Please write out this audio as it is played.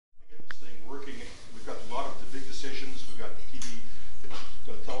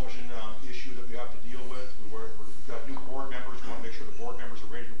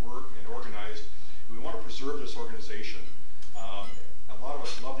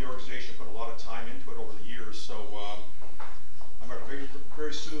organization put a lot of time into it over the years. So I'm going to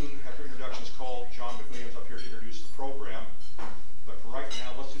very soon, after introductions, call John McWilliams up here to introduce the program. But for right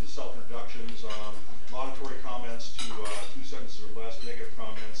now, let's do the self-introductions, laudatory comments to 2 sentences or less, negative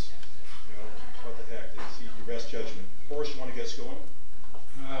comments. What the heck, it's your best judgment. Forrest, you want to get us going?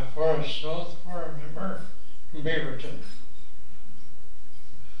 Forrest South, forum member from Beaverton.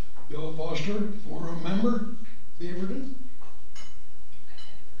 Bill Foster, forum member, Beaverton.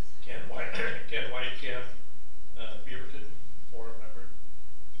 Ken Whitecamp, Beaverton, forum member.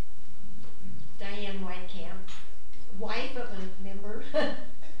 Diane Whitecamp, wife of a member.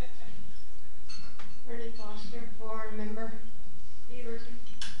 Ernie Foster, forum member, Beaverton.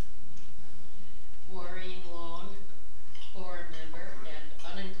 Maureen Long, forum member and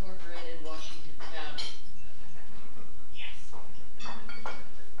unincorporated Washington County. Yes.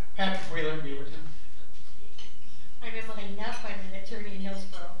 Patrick Wheeler, Beaverton. I'm Emily Neff, I'm an attorney in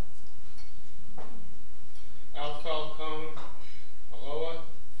Hillsborough. Al Falcone, Aloha,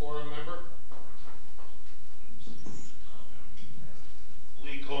 forum member.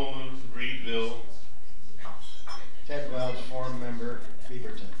 Lee Coleman, Reedville. Ted Welch, forum member,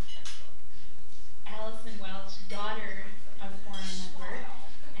 Beaverton. Allison Welch, daughter of a forum member,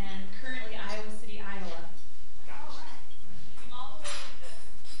 and currently Iowa City, Iowa.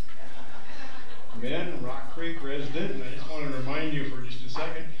 Ben, Rock Creek resident, and I just want to remind you for just a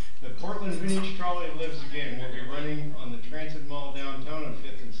second, the Portland Vintage Trolley lives again. We'll be running on the Transit Mall downtown on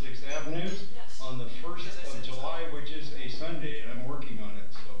 5th and 6th Avenues on the 1st of July, which is a Sunday, and I'm working on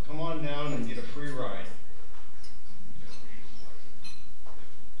it. So come on down and get a free ride.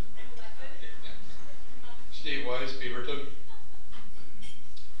 Steve Weiss, Beaverton.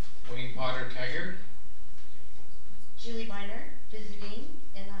 Wayne Potter, Tigard. Julie Weiner, visiting,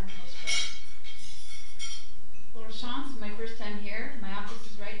 and I'm Hillsborough. Laura Chance, my first time here. My office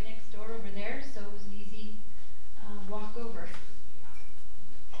is right next door over there, so it was an easy walk over.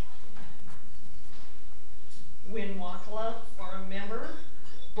 Win Wakala, forum member,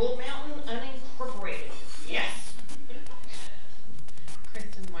 Bull Mountain Unincorporated. Yes.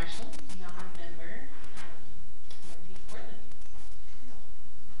 Kristen Marshall, non-member, Northeast Portland.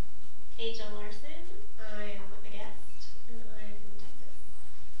 Angel Larson, I'm a guest, and I'm from Texas.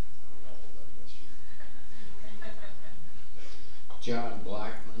 John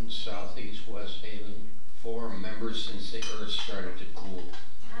Blackman, Southeast West Haven, forum members since the earth started to cool.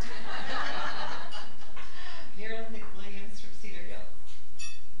 Miriam McWilliams from Cedar Hill.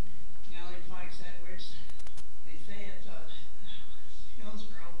 Nellie Pikes Edwards. They say it's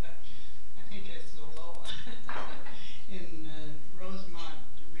Hillsborough, but I think it's Aloha in Rosemont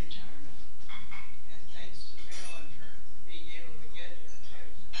retirement. And thanks to Marilyn for being able to get here too.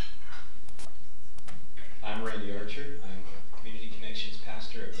 I'm Randy Archer. I'm a Community Connections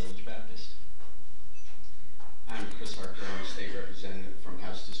pastor at Village Baptist. I'm Chris Harker, I'm a state representative from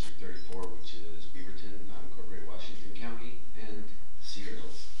House District 34, which is Beaverton, unincorporated Washington County, and Cedar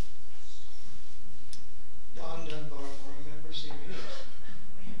Hills. Don Dunbar, forum member, Cedar Hills.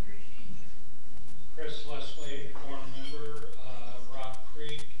 Chris Leslie, forum member, Rock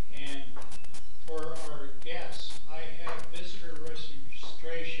Creek. And for our guests, I have visitor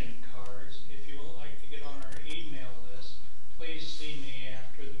registration cards. If you would like to get on our email list, please see me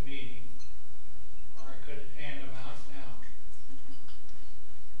after the meeting, or I could hand them out now.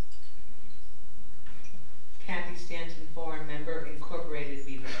 Kathy Stanton, forum member, Incorporated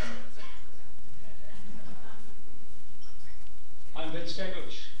Beaverton. I'm Vince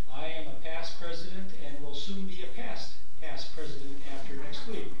Steglich. I am a past president and will soon be a past president after next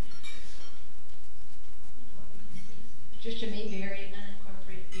week. Patricia Mayberry,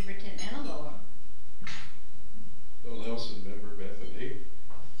 unincorporated Beaverton, and Aloha. Bill Nelson, member, Bethany.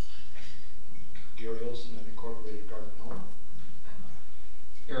 Gary Olson, unincorporated Garden Home.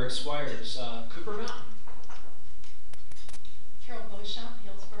 Eric Squires, Cooper Mountain. Carol Beauchamp,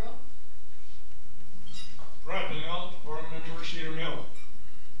 Hillsborough. Brad Bennell, forum member, Cedar Mill.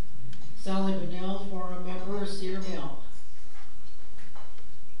 Sally Bennell, forum member, Cedar Mill.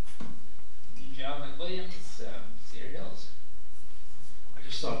 John McWilliams, Cedar Hills. I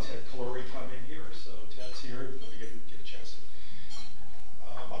just saw Ted Calori come in here, so Ted's here. Let me get a chance to.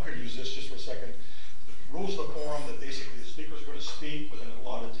 I'm going to use this just for a second. The rules of the forum that basically the speakers are going to speak within an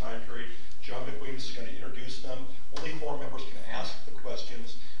allotted time period. John McWilliams is going to introduce them. Only forum members can ask the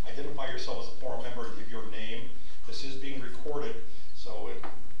questions. Identify yourself as a forum member and give your name. This is being recorded, so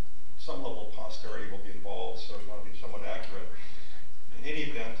some level of posterity will be involved, so you want to be somewhat accurate. In any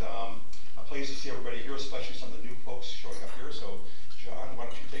event, I'm pleased to see everybody here, especially some of the new folks showing up here. So, John, why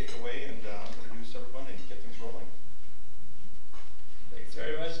don't you take it away and introduce everyone and get things rolling. Great. Thanks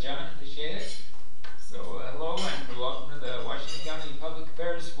very much, John. Appreciate it. So, hello and welcome to the Washington County Public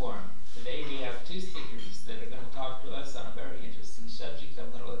Affairs Forum. Today we have two speakers that are going to talk to us on a very interesting subject. I'm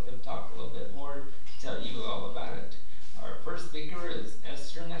going to let them talk a little bit more to tell you all about it. Our first speaker is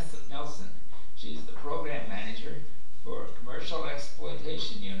Esther Nelson. She's the program manager for Commercial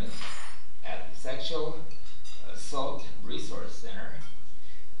Exploitation Unit at the Sexual Assault Resource Center,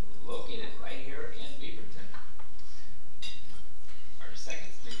 located right here in Beaverton. Our second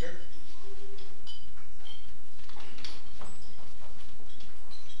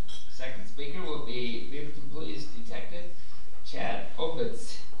speaker will be Beaverton Police Detective Chad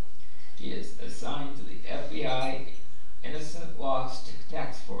Opitz. He is assigned to the FBI Innocent Lost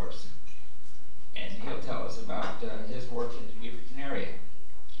Task Force, and he'll tell us about his work in the Beaverton area.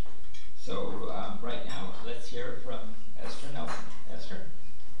 So right now, let's hear from Esther Nelson. Esther?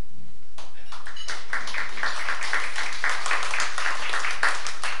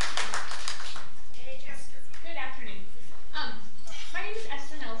 Good afternoon. My name is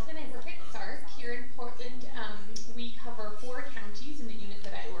Esther Nelson. I work at SARC here in Portland. We cover 4 counties in the unit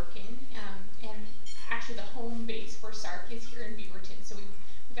that I work in, and actually the home base for SARC is here in Beaverton. So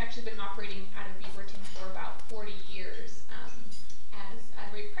we've actually been operating out of Beaverton for about 40 years as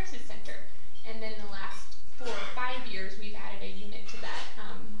a rape crisis center. And then in the last 4 or 5 years, we've added a unit to that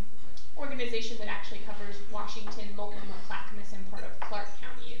organization that actually covers Washington, Multnomah, Clackamas, and part of Clark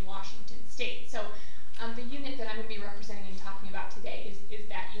County in Washington State. So the unit that I'm going to be representing and talking about today is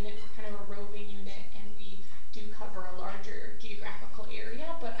that unit. We're kind of a roving unit, and we do cover a larger geographical area,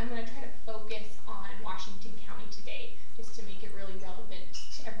 but I'm going to try to focus on Washington County today, just to make it really relevant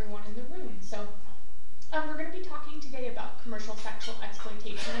to everyone in the room. So we're going to be talking today about commercial sexual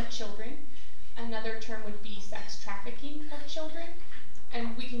exploitation of children. Another term would be sex trafficking of children,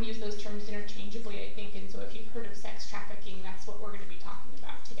 and we can use those terms interchangeably, I think, and so if you've heard of sex trafficking, that's what we're going to be talking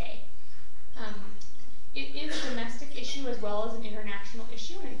about today. It is a domestic issue as well as an international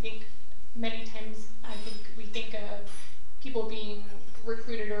issue, and I think many times we think of people being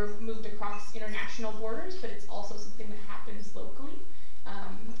recruited or moved across international borders, but it's also something that happens locally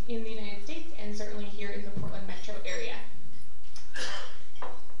in the United States and certainly here in the Portland metro area.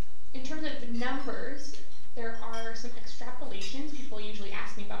 In terms of the numbers, there are some extrapolations. People usually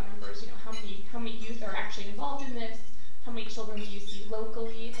ask me about numbers, how many youth are actually involved in this? How many children do you see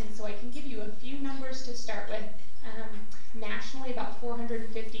locally? And so I can give you a few numbers to start with. Nationally, about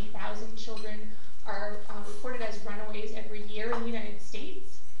 450,000 children are reported as runaways every year in the United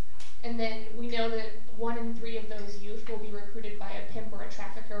States. And then we know that 1 in 3 of those youth will be recruited by a pimp or a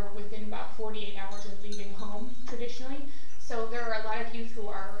trafficker within about 48 hours of leaving home, traditionally. So there are a lot of youth who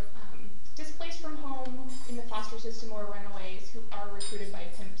are displaced from home in the foster system or runaways who are recruited by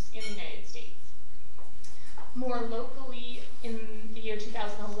pimps in the United States. More locally, in the year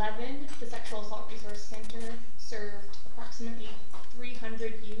 2011, the Sexual Assault Resource Center served approximately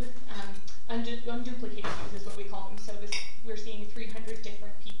 300 youth, unduplicated youth is what we call them. So we're seeing 300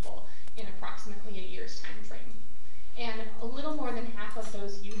 different people in approximately a year's time frame. And a little more than half of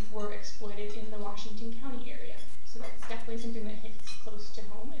those youth were exploited in the Washington County area. So that's definitely something that hits close to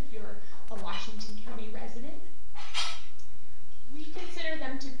home if you're a Washington County resident. We consider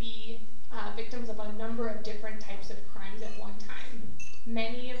them to be victims of a number of different types of crimes at one time.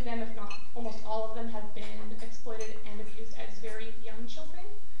 Many of them, if not almost all of them, have been exploited and abused as very young children,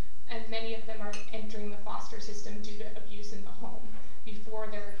 and many of them are entering the foster system due to abuse in the home before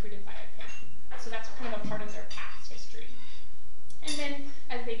they're recruited by a pimp. So that's kind of a part of their past history. And then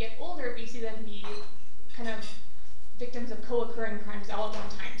as they get older, we see them be kind of victims of co-occurring crimes all at one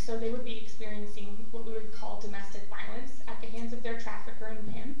time. So they would be experiencing what we would call domestic violence at the hands of their trafficker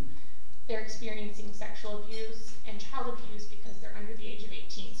and pimp. They're experiencing sexual abuse and child abuse because they're under the age of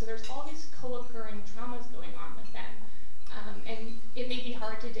 18. So there's all these co-occurring traumas going on with them. And it may be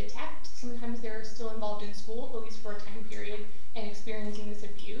hard to detect. Sometimes they're still involved in school, at least for a time period, and experiencing this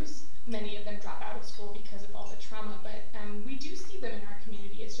abuse. Many of them drop out of school because of all the trauma, but we do see them in our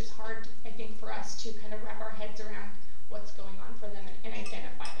community. It's just hard, I think, for us to kind of wrap our heads around what's going on for them and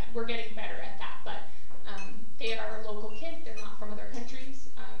identify them. We're getting better at that, but they are local kids. They're not from other countries.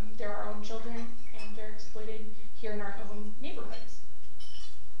 They're our own children, and they're exploited here in our own neighborhoods.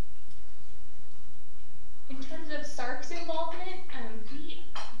 In terms of SARC's involvement,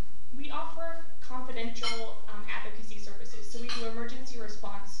 we offer confidential advocacy services. So we do emergency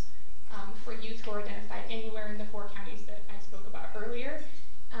response for youth who are identified anywhere in the 4 counties that I spoke about earlier.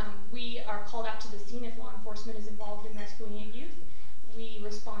 We are called out to the scene if law enforcement is involved in rescuing a youth. We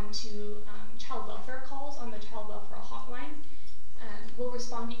respond to child welfare calls on the child welfare hotline. We'll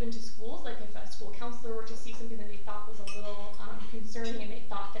respond even to schools, like if a school counselor were to see something that they thought was a little concerning and they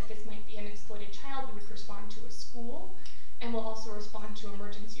thought that this might be an exploited child, we would respond to a school. And we'll also respond to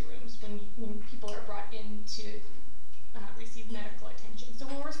emergency rooms when people are brought in to receive medical attention. So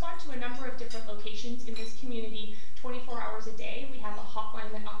we'll respond to a number of different locations in this community 24 hours a day. We have a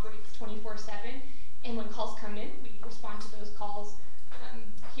hotline that operates 24/7, and when calls come in, we respond to those calls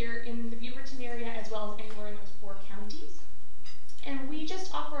here in the Beaverton area as well as anywhere in those 4 counties. And we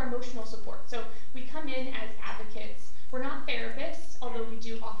just offer emotional support. So we come in as advocates. We're not therapists, although we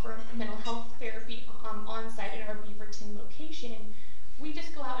do offer mental health therapy on site in our Beaverton location. We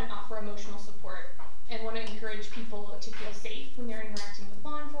just go out and offer emotional support and want to encourage people to feel safe when they're interacting with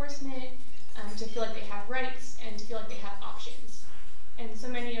law enforcement, to feel like they have rights and to feel like they have options. And so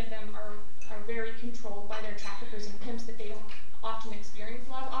many of them are very controlled by their traffickers and pimps that they don't often experience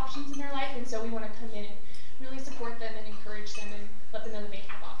a lot of options in their life, and so we want to come in and really support them and encourage them and let them know that they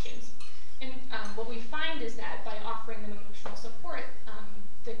have options. And what we find is that by offering them emotional support,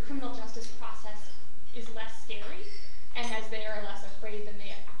 the criminal justice process is less scary, and as they are less afraid, then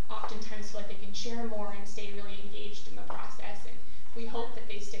they oftentimes feel like they can share more and stay really engaged in the process. And we hope that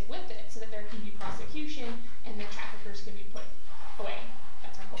they stick with it so that there can be prosecution and the traffickers can be put away.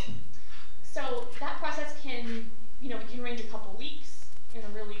 That's our hope. So that process can, it can range a couple weeks in a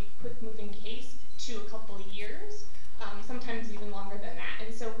really quick-moving case to a couple years, sometimes even longer than that.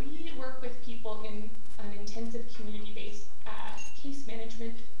 And so we work with people in an intensive community-based case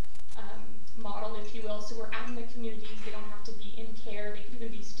management model, if you will. So we're out in the communities. They don't have to be in care. They can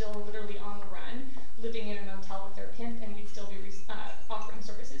even be still literally on the run, living in a motel with their pimp, and we'd still be offering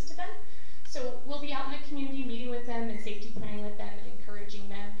services to them. So we'll be out in the community meeting with them and safety planning with them and encouraging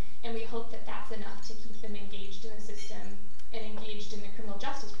them, and we hope that that's enough to keep them engaged in the system and engaged in the criminal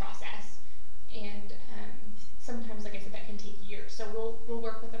justice process. And sometimes, like I said, that can take years. So we'll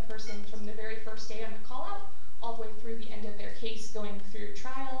work with a person from the very first day on the call out all the way through the end of their case, going through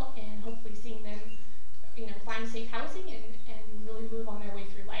trial and hopefully seeing them, find safe housing and really move on their way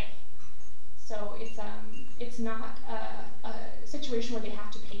through life. So it's not a situation where they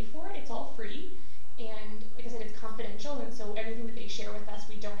have to pay for it. It's all free, and like I said, it's confidential. And so everything that they share with us,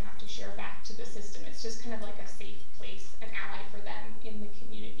 we don't have to share back to the system. It's just kind of like a safe place, an ally for them in the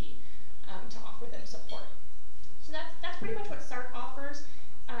community to offer them support. So that's pretty much what SART offers.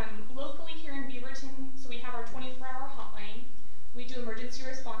 Locally here in Beaverton, so we have our 24-hour hotline. We do emergency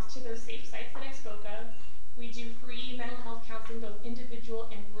response to those safe sites that I spoke of. We do free mental health counseling, both individual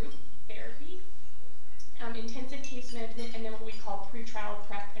and group therapy, intensive case management, and then what we call pretrial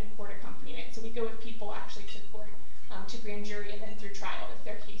prep and court accompaniment. So we go with people actually to court, to grand jury, and then through trial if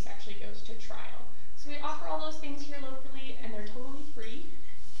their case actually goes to trial. So we offer all those things here locally, and they're totally free.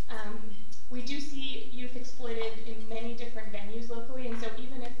 We do see youth exploited in many different venues locally, and so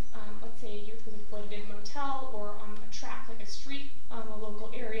even if, let's say, a youth was exploited in a motel or on a track, like a street, a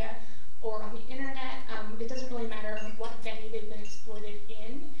local area, or on the internet, it doesn't really matter what venue they've been exploited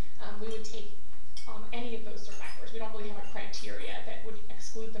in. We would take any of those survivors. We don't really have a criteria that would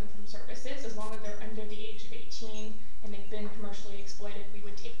exclude them from services. As long as they're under the age of 18 and they've been commercially exploited, we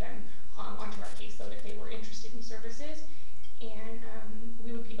would take them onto our caseload if they were interested in services. And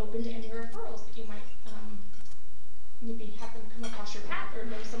we would be open to any referrals that you might maybe have them come across your path, or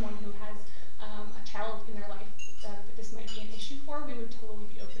know someone who has a child in their life that this might be an issue for. We would totally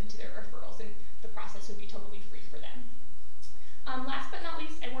be open to their referrals, and the process would be totally free for them. Last but not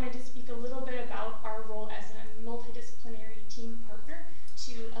least, I wanted to speak a little bit about our role as a multidisciplinary team partner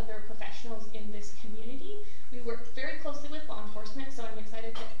to other professionals in this community. We work very closely with law enforcement, so I'm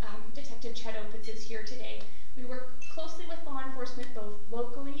excited that Detective Chad Opitz is here today. We work closely with law enforcement both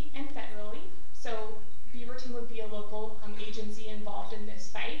locally and federally. So Beaverton would be a local agency involved in this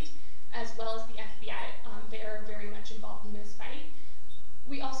fight, as well as the FBI. They are very much involved in this fight.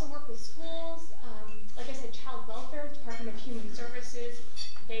 We also work with schools, like I said, Child Welfare, Department of Human Services.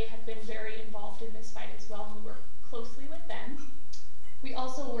 They have been very involved in this fight as well, and we work closely with them. We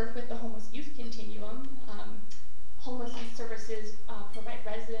also work with the Homeless Youth Continuum. Homeless Youth Services provide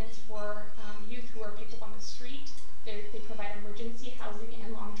residents for youth who are picked up on the street. They provide emergency housing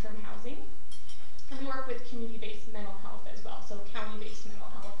and long-term housing. And we work with community-based mental health as well, so county-based mental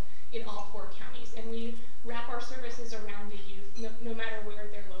health in all 4 counties. And we wrap our services around the youth no matter where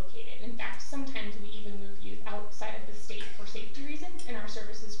they're located. In fact, sometimes we even move youth outside of the state for safety reasons, and our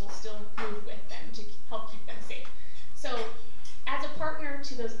services will still move with them to help keep them safe. So as a partner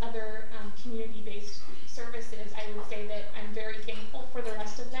to those other community-based services, I would say that I'm very thankful for the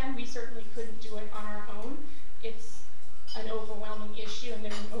rest of them. We certainly couldn't do it on our own. It's an overwhelming issue, and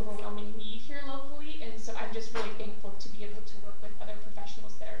there's an overwhelming need here locally, and so I'm just really thankful to be able to work with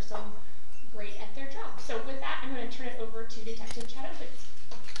So with that, I'm going to turn it over to Detective Chad Opitz.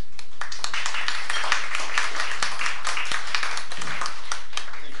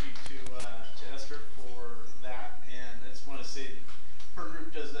 Thank you to Esther for that, and I just want to say that her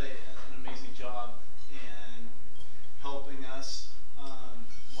group does an amazing job in helping us,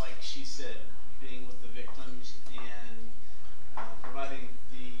 like she said, being with the victims and providing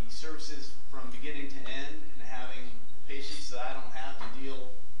the services from beginning to end, and having patients that I don't have to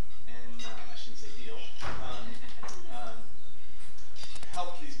deal, and I shouldn't say deal,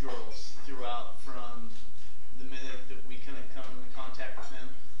 help these girls throughout, from the minute that we kind of come into contact with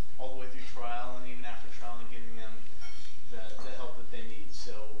them all the way through trial, and even after trial, and giving them the help that they need.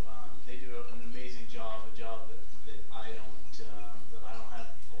 So they do an amazing job, a job that I don't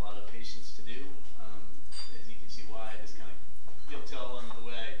have a lot of patience to do. As you can see why, I just kind of, you'll tell them the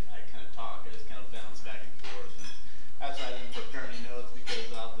way I kind of talk, I just kind of bounce back and forth. And that's why I didn't prepare any notes,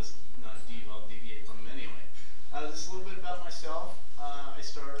 because I'll just not I'll deviate from them anyway. Just a little bit about myself. I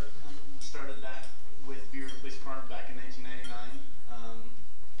started back with Beaverton Police Department back in 1999.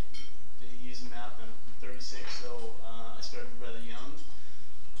 To use the math, I'm 36, so I started rather young.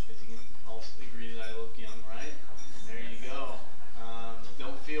 As you can all agree that I look young, right? There you go.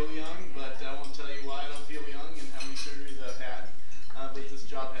 Don't feel young, but I won't tell you why I don't feel young and how many surgeries I've had. But this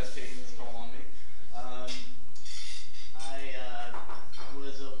job has taken its toll on me. I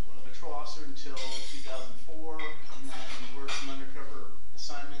was a patrol officer until 2004, and then worked some undercover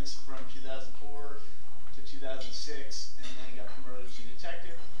assignments from 2004 to 2006, and then got promoted to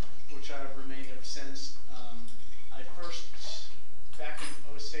detective, which I've remained ever since. I first, back in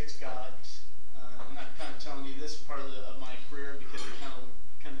 06, got, and I'm kind of telling you this part of my career because it kind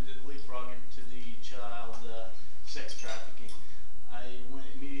of did leapfrog into the child sex trafficking. I went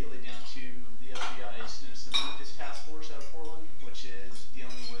immediately down to the FBI's Innocent Images Task Force out of Portland, which is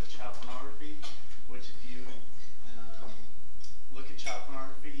dealing with child pornography, which if you look at child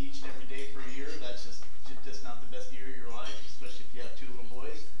pornography each and every day for a year, that's just not the best year of your life, especially if you have 2 little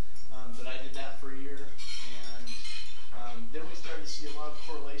boys. But I did that for a year, and then we started to see a lot of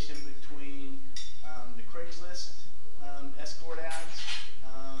correlation between the Craigslist escort ads.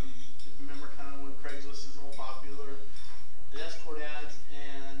 If you remember kind of when Craigslist is all popular, the escort ads,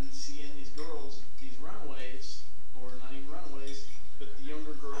 and seeing these girls, these runaways, or not even runaways, but the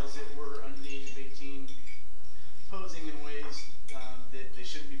younger girls that were under the age of 18, posing in ways that they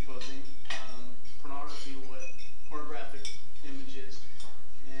shouldn't be posing, pornographic images,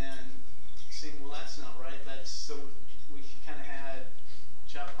 and saying, well, that's not right. So we kind of had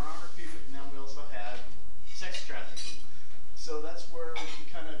child pornography, but now we also had sex trafficking. So that's where we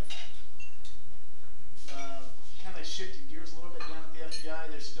kind of shifted gears a little bit down at the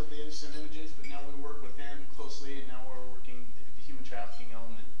FBI. There's still the Innocent Images, but now we work with them closely, and now we're working the human trafficking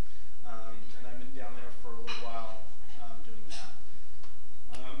element. And I've been down there for a little while doing that.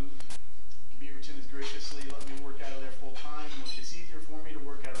 Beaverton has graciously let me work out of there full time, which is easier for me to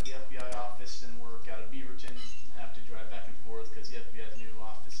work out of the FBI office than work out of Beaverton. I have to drive back and forth because the FBI's new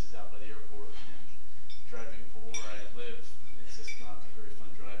office is out by the airport, and driving from where I live, it's just not a very fun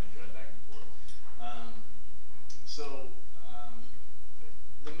drive to drive back and forth.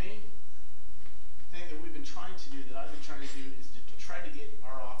 The main thing that we've been trying to do, that I've been trying to do, is to try to get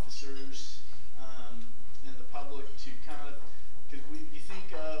our officers and the public to kind of, because you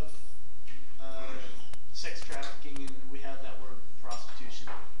think of sex trafficking, and we have that word prostitution,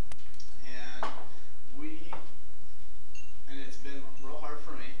 and it's been real hard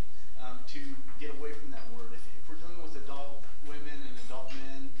for me to get away from that word. If we're dealing with adult women and adult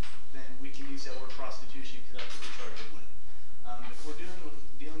men, then we can use that word prostitution because that's what we're charging with. If we're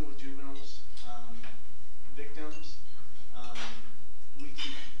dealing with juveniles, victims,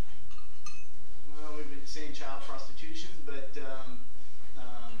 we've been saying child prostitution, but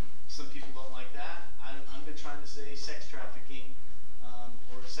some people don't like that. I've been trying to say sex trafficking,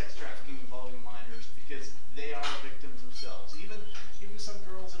 or sex trafficking involving minors, because they are victims themselves. Even some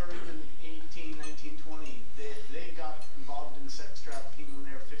girls that are even 18, 19, 20, they got involved in sex trafficking when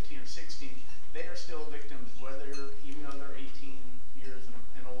they were 15 or 16. They are still victims, even though they're 18 years and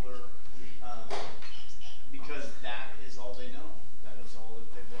older, because that is all they know. That is all that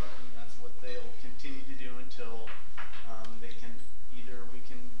they've learned, and that's what they'll continue to do until we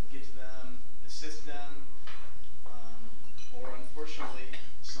can get to them, assist them, or unfortunately,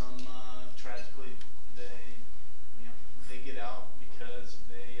 some tragically they get out because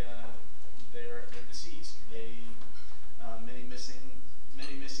they're deceased. Many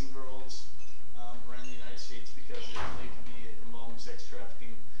missing girls around the United States because they're believed to be involved in sex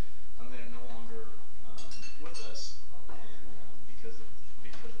trafficking, and they're no longer with us, and because of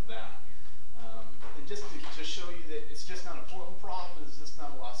that. And just show you that it's just not a Portland problem, it's just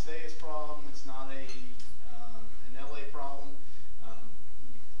not a Las Vegas problem, it's not an LA problem.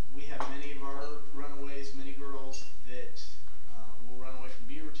 We have many of our runaways, many girls that will run away from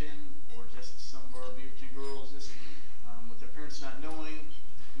Beaverton, or just some of our Beaverton girls, just with their parents not knowing,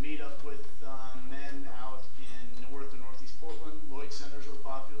 meet up with men out in North or Northeast Portland. Lloyd Centers are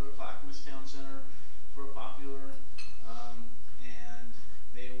popular, Clackamas Town Center are popular, and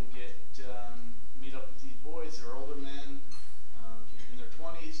they will get meet up with these boys. They're older men in their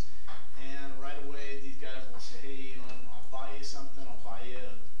 20s, and right away these guys will say, hey, you know, I'll buy you something, I'll buy you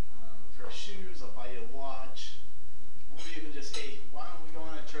a pair of shoes, I'll buy you a watch, or even just, hey, why don't we go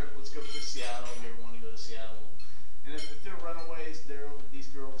on a trip, let's go to Seattle, if you ever want to go to Seattle. And if they're runaways, these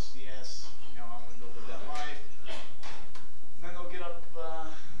girls, yes, you know, I want to go live that life. And then they'll get up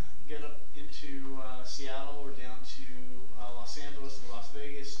into Seattle or down to Los Angeles or Las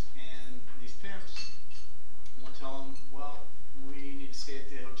Vegas, and these pimps will tell them, well, we need to stay at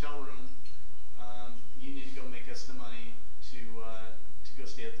the hotel room. You need to go make us the money to go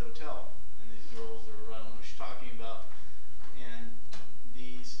stay at the hotel. And these girls are, I don't know what you're talking about. And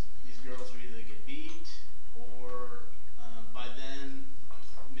these girls will either get beat, or by then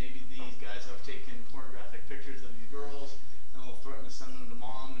maybe these guys have taken pornographic pictures of these girls, and they'll threaten to send them to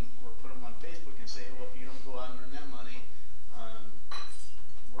mom or put them on Facebook and say, well, if you don't go out and earn that money, I'm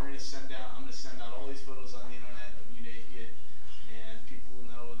going to send out all these photos on the internet of you naked, and people will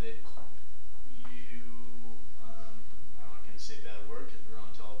know that you, I'm not going to say bad words because we're on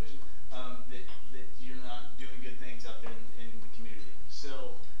television, that you're not doing good things out there in the community.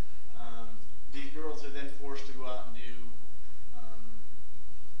 So these girls are then forced to go out and do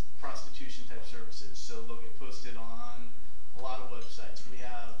prostitution type services. So they'll get posted on a lot of websites. We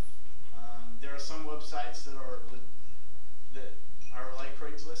have, there are some websites that are like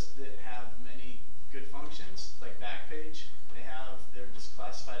Craigslist that have many good functions, like Backpage. They're just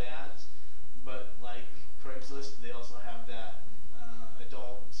classified ads, but like Craigslist, they also have that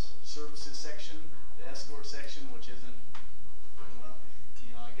adult services section, the escort section, which isn't, well,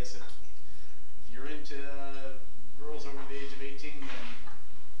 you know, I guess if you're into girls over the age of 18, then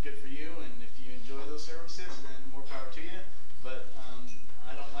good for you, and if you enjoy those services, then more power to you. But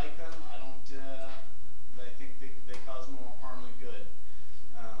I don't like them. I think they cause more harm than good.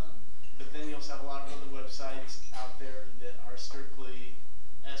 But then you also have a lot of other websites out there that are strictly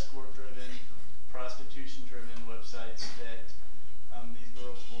escort-driven, prostitution-driven websites that these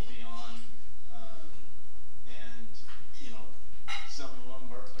girls will be on, and you know, some of them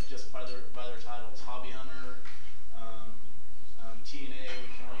are just by their titles. Hobby Hunter, TNA. We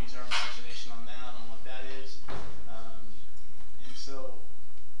can all use our imagination on that, on what that is. And so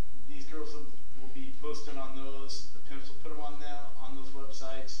these girls will be posted on those. The pimps will put them on those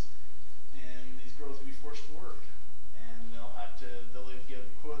websites, and these girls will be forced to work. And they'll give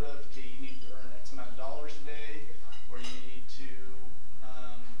a quota. Okay, you need to earn X amount of dollars a day, or you need to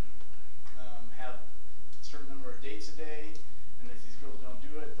have a certain number of dates a day. And if these girls don't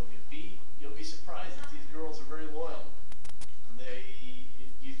do it, they'll get beat. You'll be surprised that these girls are very loyal.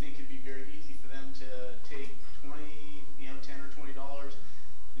 You think it'd be very easy for them to take $10 or $20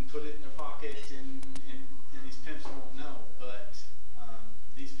 and put it in their pocket, and these pimps won't know. But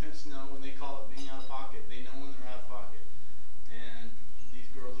these pimps know when they call it being out of pocket. They know when they're out of pocket. And these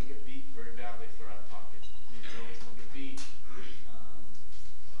girls will get beat very badly if they're out of pocket. These girls will get beat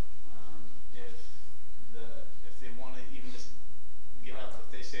if they want to even just get out. If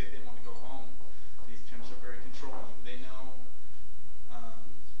they say they want to go home, these pimps are very controlling. They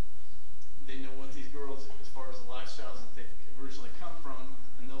know what these girls, as far as the lifestyles that they originally come from,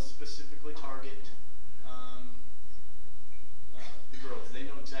 and they'll specifically target the girls. They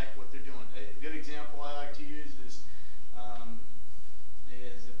know exactly what they're doing. A good example I like to use is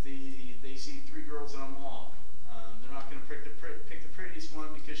if they see three girls in a mall, they're not going to pick the prettiest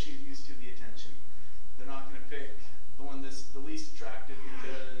one because she's used to the attention. They're not going to pick the one that's the least attractive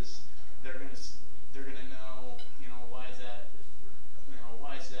because they're going to know, why is that?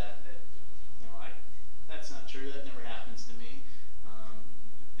 That's not true. That never happens to me.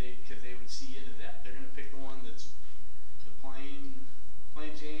 Because they would see into that. They're going to pick the one that's the plain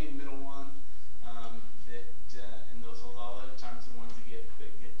Jane, middle one. And those are a lot of times the ones that get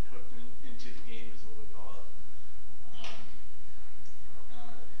hooked into the game is what we call it.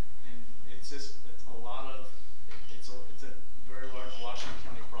 And it's a very large Washington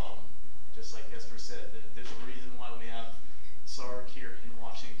County problem. Just like Esther said, there's a reason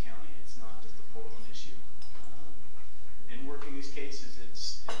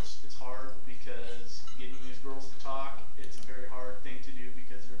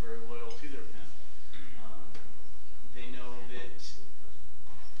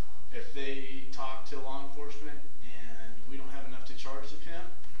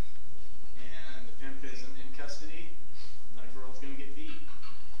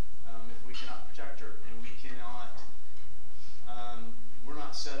we cannot protect her, and we cannot, we're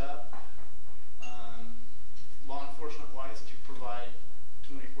not set up, law enforcement wise, to provide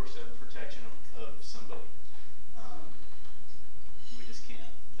 24/7 protection of somebody. We just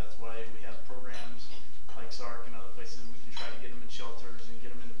can't. That's why we have programs like SARC and other places. We can try to get them in shelters and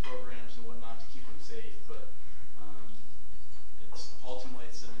get them into programs and whatnot to keep them safe, but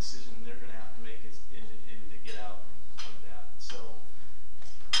ultimately it's a decision they're going to have to make to get out of that. So,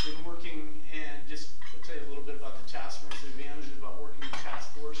 been working, and just to tell you a little bit about the task force. The advantage about working in the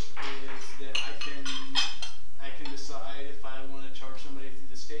task force is that I can decide if I want to charge somebody through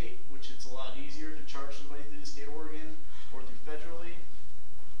the state, which it's a lot easier to charge somebody through the state of Oregon or through federally,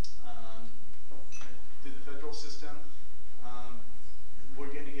 through the federal system. We're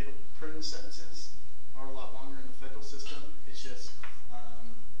going to get prison sentences are a lot longer in the federal system. It's just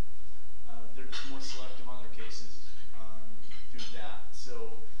they're just more selective on their cases through that.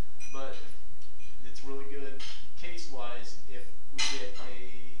 So, but it's really good case-wise if we get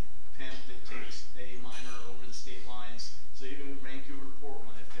a pimp that takes a minor over the state lines. So even Vancouver to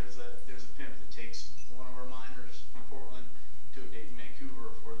Portland, if there's a pimp that takes one of our minors from Portland to a date in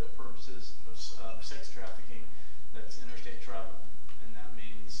Vancouver for the purposes of sex trafficking, that's interstate travel, and that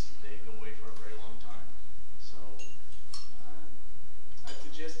means they go away for a very long time. So that's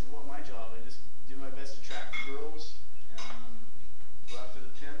the gist of what my job. I just do my best to track the girls, go after the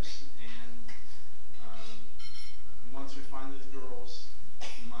pimps, and once we find those girls,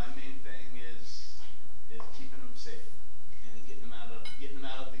 my main thing is keeping them safe and getting them out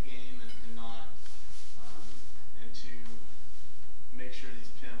of the game and not and to make sure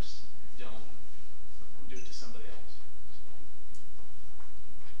these pimps don't do it to somebody else.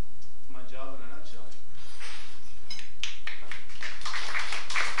 That's my job in a nutshell.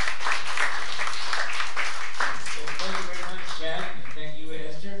 Well, thank you very much, Chad, and thank you,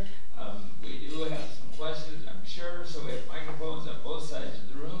 Esther. We do have some questions, I'm sure, so we have microphones on both sides of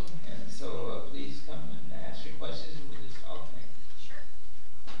the room, and so please come and ask your questions, and we'll just alternate. Sure.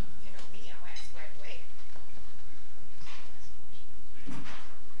 You know me, I'll ask right away.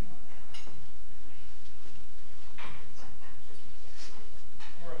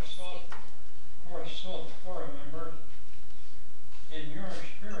 For a member, in your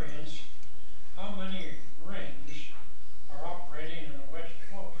experience, how many rings are operating on the West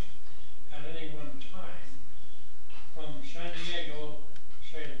Coast at any one time from San Diego,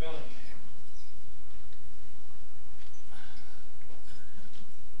 say, to Bellingham?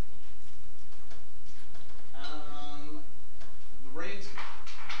 The rings,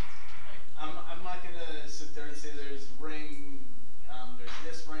 I'm not going to sit there and say there's there's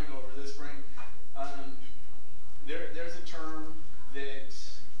this ring over this ring. There's a term that,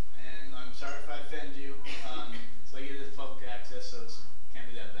 and I'm sorry if I offend you, so I get this public access, so it can't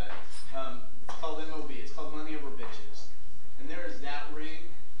be that bad. It's called MOB, it's called Money Over Bitches. And there is that ring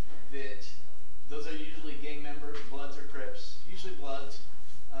that, those are usually gang members, Bloods or Crips, usually Bloods.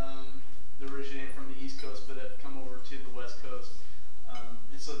 They originate from the East Coast but have come over to the West Coast.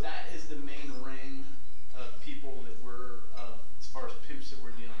 And so that is the main ring of people that we're, as far as pimps that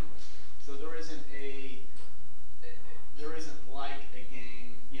we're dealing with. So there isn't like a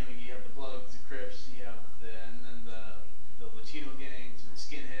gang, you know, you have the Bloods, the Crips, you have and then the Latino gangs and the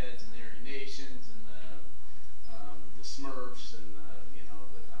Skinheads and the Aryan Nations and the Smurfs and you know,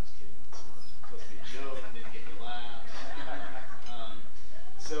 I'm just kidding, the Smurfs. It's supposed to be a joke, it didn't get me laugh.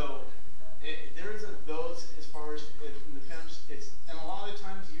 So there isn't those as far as in the pimps. And a lot of the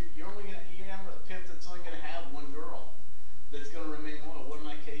times you're gonna have a pimp that's only gonna have one girl that's gonna remain loyal. One of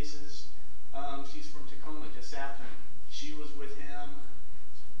my cases, she's from Tacoma, just happened. She was with him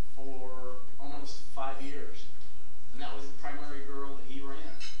for almost 5 years, and that was the primary girl that he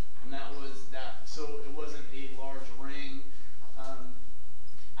ran, and that was that. So it wasn't a large ring.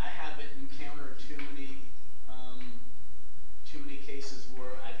 I haven't encountered too many cases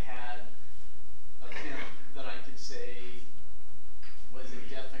where I've had a pimp that I could say was in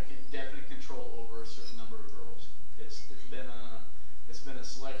definite control over a certain number of girls. It's been a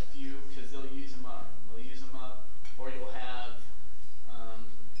select few because they'll use them up. Or you'll have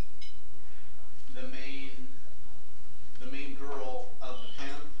the main girl of the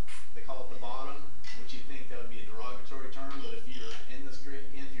pimp. They call it the bottom, which you think that would be a derogatory term, but if you're in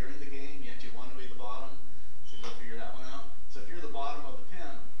the game, you actually want to be the bottom. So go figure that one out. So if you're the bottom of the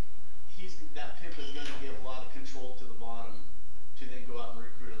pimp, that pimp is going to give a lot of control to the bottom to then go out and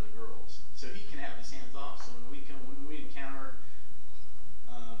recruit other girls. So he can have his hands off. So when we encounter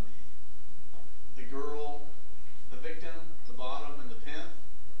the girl, the victim, the bottom, and the pimp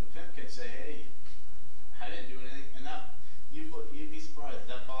can say, "Hey, I didn't do anything," and that you'd be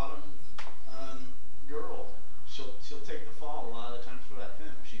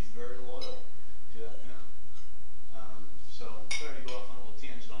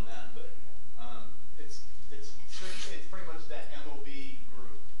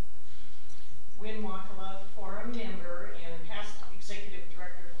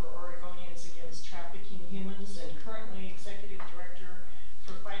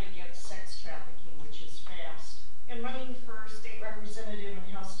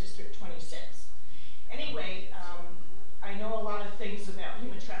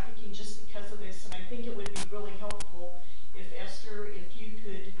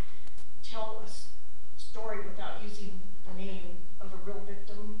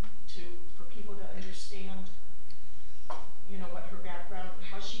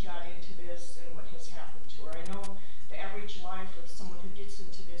she got into this and what has happened to her. I know the average life of someone who gets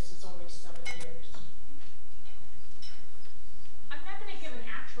into this is only 7 years. I'm not going to give an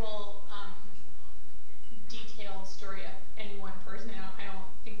actual detailed story of any one person. I don't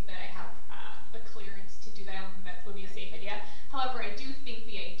think that I have the clearance to do that. I don't think that would be a safe idea. However, I do think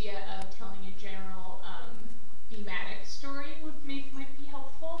the idea of telling a general thematic story might be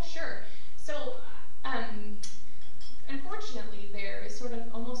helpful. Sure. So, unfortunately, there is sort of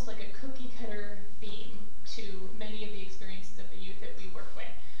almost like a cookie cutter theme to many of the experiences of the youth that we work with.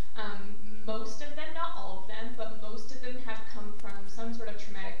 Most of them, not all of them, but most of them have come from some sort of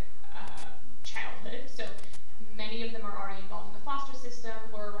traumatic childhood. So many of them are already involved in the foster system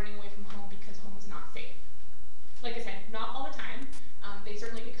or running away from home because home was not safe. Like I said, not all the time. They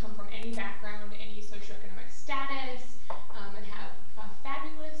certainly could come from any background, any socioeconomic status, and have a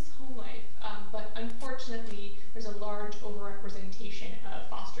fabulous home life. But unfortunately, there's a large overrepresentation of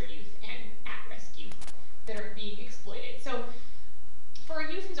foster youth and at-risk youth that are being exploited. So for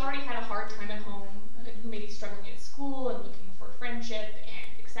a youth who's already had a hard time at home, and who may be struggling at school and looking for friendship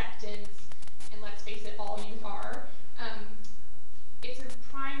and acceptance, and let's face it, all youth are, it's a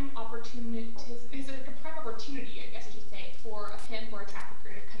prime opportunity, I guess I should say, for a pimp or a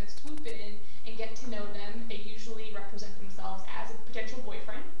trafficker to kind of swoop in and get to know them. They usually represent themselves as a potential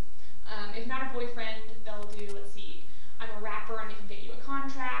boyfriend. If not a boyfriend, they'll do, let's see, I'm a rapper and I can get you a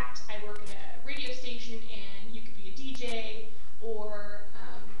contract, I work at a radio station and you could be a DJ, or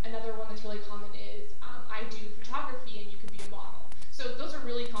another one that's really common is I do photography and you could be a model. So those are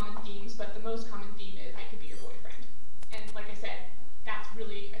really common themes, but the most common theme is I could be your boyfriend. And like I said, that's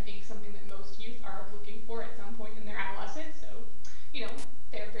really, I think, something that most youth are looking for at some point in their adolescence. So, you know,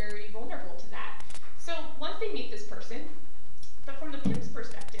 they're very vulnerable to that. So once they meet this person, but from the pimp's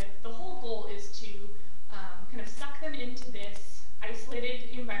perspective, the whole goal is to kind of suck them into this isolated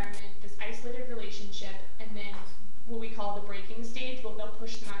environment, this isolated relationship, and then what we call the breaking stage, well, they'll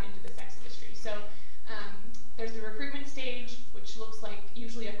push them out into the sex industry. So there's the recruitment stage, which looks like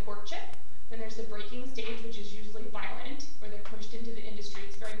usually a courtship. Then there's the breaking stage, which is usually violent, where they're pushed into the industry.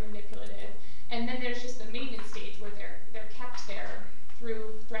 It's very manipulative. And then there's just the maintenance stage, where they're kept there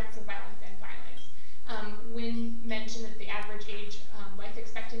through threats of violence and violence. Wynn mentioned that the average age life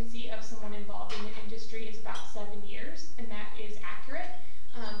expectancy of someone involved in the industry is about 7 years, and that is accurate.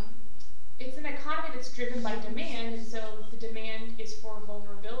 It's an economy that's driven by demand, and so the demand is for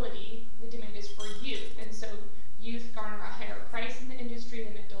vulnerability, the demand is for youth, and so youth garner a higher price in the industry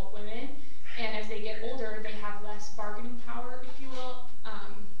than adult women, and as they get older, they have less bargaining power, if you will,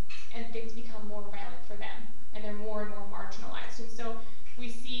 and things become more violent for them, and they're more and more marginalized. And so we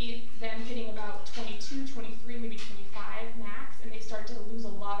see them hitting about 22, 23, maybe 25 max, and they start to lose a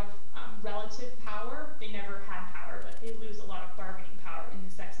lot of relative power. They never had power, but they lose a lot of bargaining power in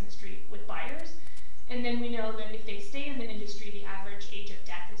the sex industry with buyers. And then we know that if they stay in the industry, the average age of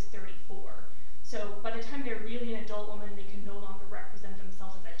death is 34. So by the time they're really an adult woman, they can no longer represent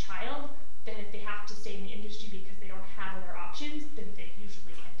themselves as a child. Then if they have to stay in the industry because they don't have other options, then they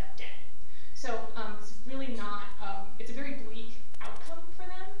usually end up dead. So it's really not, it's a very bleak outcome for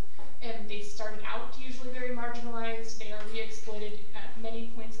them. And they started out usually very marginalized. They are re-exploited at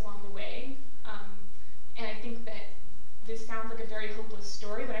many points along the way. And I think that this sounds like a very hopeless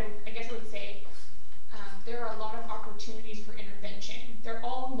story, but I guess I would say there are a lot of opportunities for intervention. They're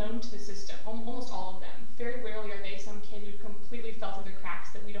all known to the system, almost all of them. Very rarely are they some kid who completely fell through the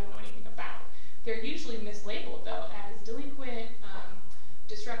cracks that we don't know anything about. They're usually mislabeled, though, as delinquent,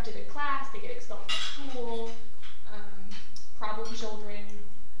 disrupted in class, they get expelled from school, problem children,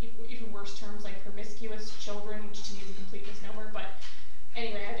 even worse terms like promiscuous children, which to me is a complete misnomer, but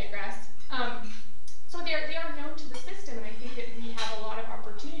anyway, I digress. So they are known to the system, and I think that we have a lot of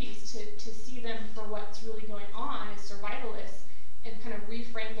opportunities to see them for what's really going on as survivalists and kind of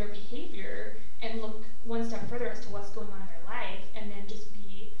reframe their behavior and look one step further as to what's going on in their life, and then just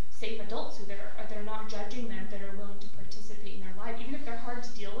be safe adults that are not judging them, that are willing to participate in their life, even if they're hard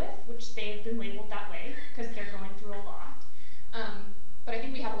to deal with, which they have been labeled that way because they're going through a lot. But I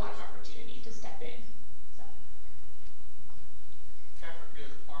think we have a lot of opportunity to step in. So. Trafficker,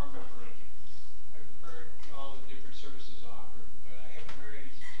 farm member, I've heard all the different services offered, but I haven't heard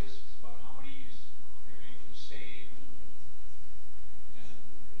any statistics about how many you're able to save. And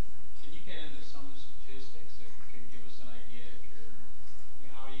can you get into some of the statistics that can give us an idea if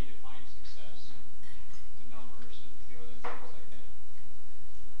how you define success and the numbers and a few other things like that?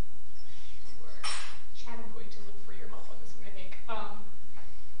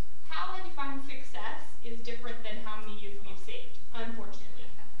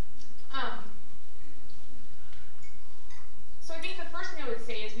 first thing I would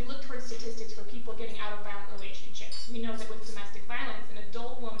say is we look towards statistics for people getting out of violent relationships. We know that with domestic violence, an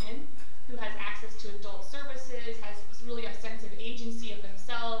adult woman who has access to adult services, has really a sense of agency of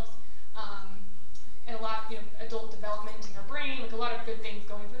themselves, and a lot, adult development in her brain, like a lot of good things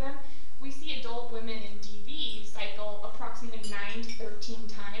going for them. We see adult women in DV cycle approximately 9 to 13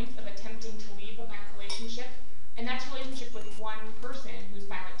 times of attempting to leave a violent relationship, and that's a relationship with one person who's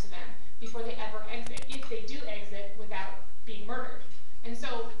violent to them before they ever exit, if they do exit without being murdered. And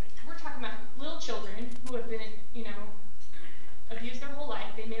so we're talking about little children who have been, abused their whole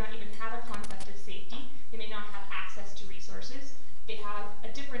life. They may not even have a concept of safety. They may not have access to resources. They have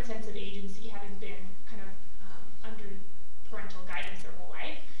a different sense of agency, having been kind of under parental guidance their whole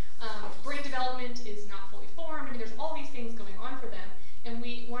life. Brain development is not fully formed. I mean, there's all these things going on for them, and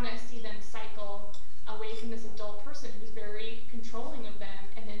we want to see them cycle away from this adult person who's very controlling of them,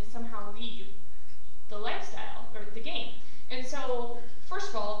 and then somehow leave the lifestyle or the game. And so, first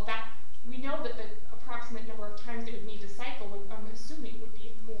of all, that we know that the approximate number of times they would need to cycle, I'm assuming, would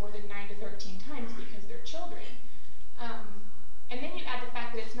be more than 9 to 13 times because they're children. And then you add the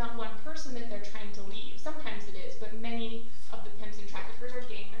fact that it's not one person that they're trying to leave. Sometimes it is, but many of the pimps and traffickers are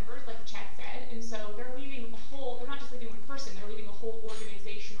gang members, like Chad said, and so they're leaving they're not just leaving one person, they're leaving a whole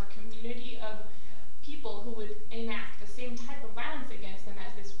organization or community of people who would enact the same type of violence against them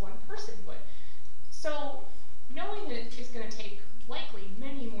as this one person would. So knowing that it's going to take likely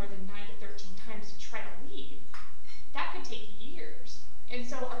many more than 9 to 13 times to try to leave, that could take years. And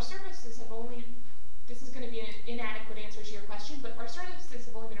so our services have only, this is going to be an inadequate answer to your question, but our services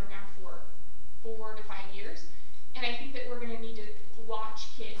have only been around for 4 to 5 years. And I think that we're going to need to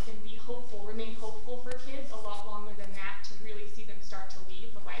watch kids and be hopeful, remain hopeful for kids a lot longer than that to really see them start to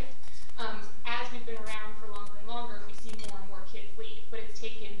leave the life. As we've been around for longer and longer, we see more and more kids leave, but it's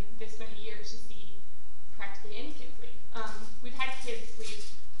taken this many years to see practically any kids leave. We've had kids leave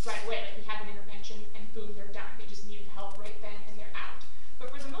right away, like we have an intervention and boom, they're done. They just needed help right then and they're out. But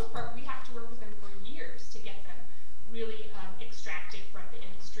for the most part, we have to work with them for years to get them really extracted from the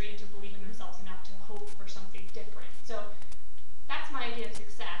industry and to believe in themselves enough to hope for something different. So that's my idea of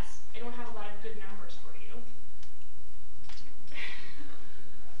success. I don't have a lot of good numbers for you.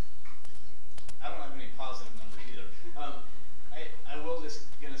 I don't have any positive numbers either. I will just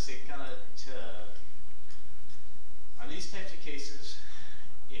gonna say kind of on these types of cases,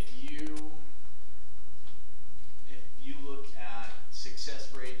 if you look at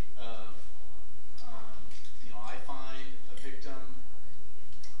success rate of I find a victim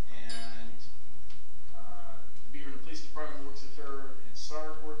and the Beaverton Police Department works with her and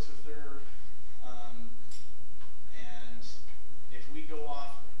SART works with her, and if we go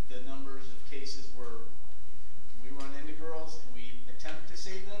off the numbers of cases where we run into girls and we attempt to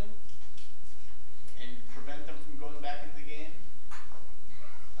save them and prevent them from going back into the game,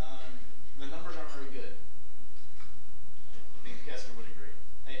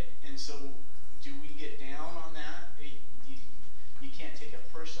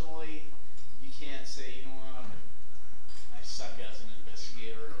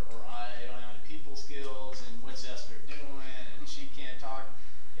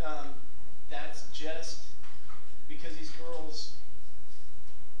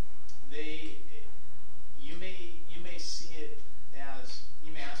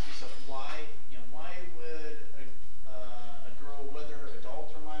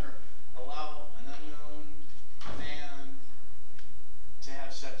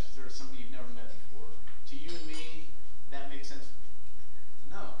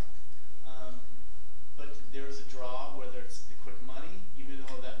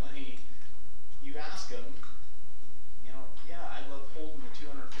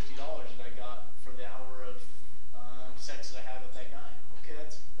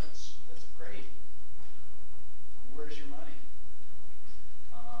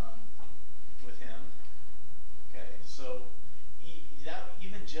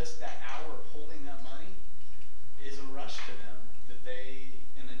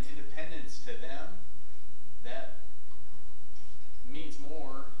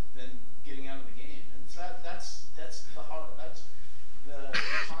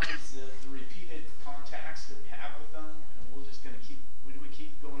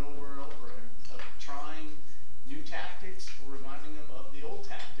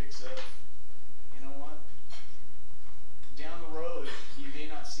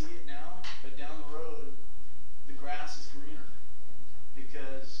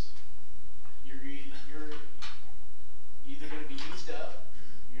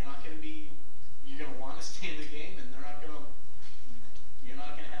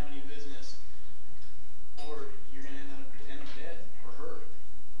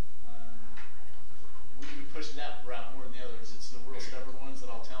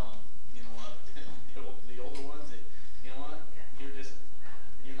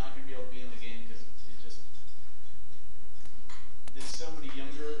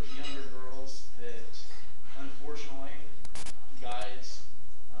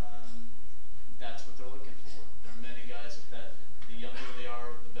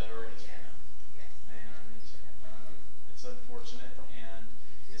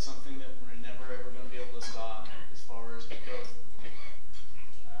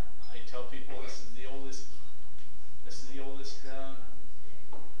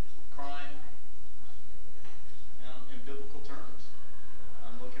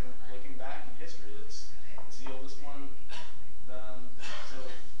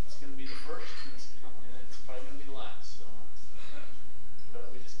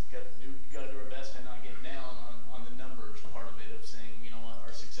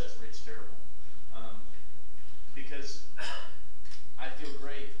 because I feel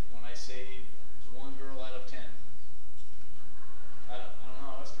great when I save one girl out of 10. I don't know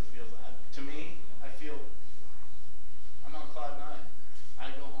how Esther feels. To me, I feel I'm on cloud 9.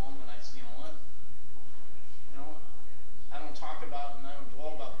 I go home and I say, you know what? I don't talk about and I don't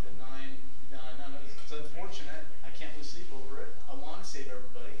dwell about the 9. It's unfortunate. I can't lose sleep over it. I want to save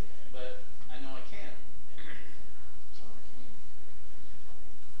everybody, but I know I can't.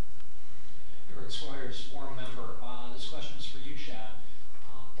 Eric Squires, forum member. This question is for you, Chad.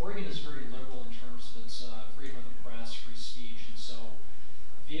 Oregon is very liberal in terms of its freedom of the press, free speech, and so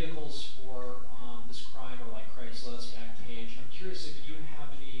vehicles for this crime are like Craigslist, Backpage. I'm curious if you have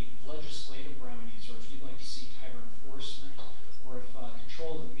any legislative remedies, or if you'd like to see tighter enforcement, or if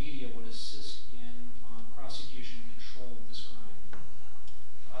control of the media would assist in prosecution and control of this crime.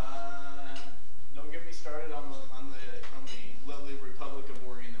 Don't get me started on the lovely Republic of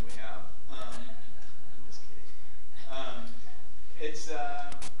Oregon that we have. I'm just kidding. It's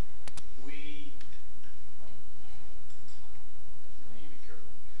we need to be careful.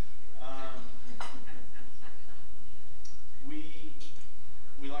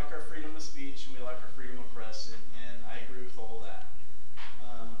 We like our freedom of speech and we like our freedom of press, and I agree with all that.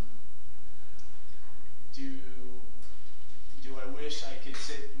 Do I wish I could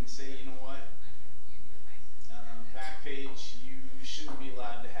sit and say, you know what? Backpage, you shouldn't be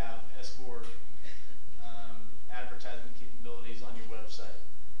allowed to have escort advertisement capabilities on your website.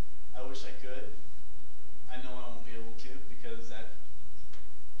 I wish I could. I know I won't be able to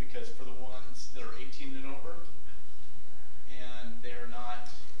because for the ones that are 18 and over and they're not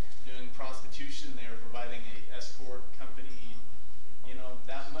doing prostitution, they are providing a escort company,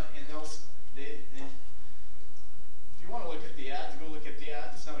 that much, and if you want to look at the ads, go look at the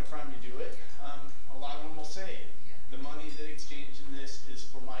ads. It's not a crime to do it. A lot of them will say the money that exchanged in this is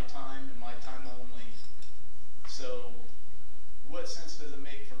for my time and my time only. So what sense does it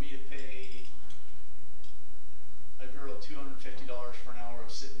make for me to pay a girl $250 for an hour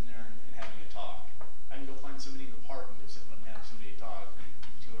of sitting there and having a talk? I can go find somebody in the park and go sit and have somebody talk.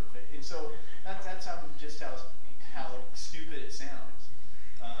 And so that's how stupid it sounds.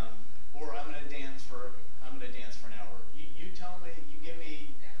 Or I'm gonna dance for an hour. You tell me,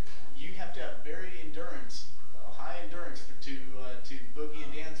 you have to have high endurance to boogie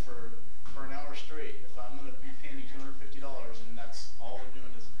and dance for an hour straight. If I'm gonna be paying you $250 and that's all we're doing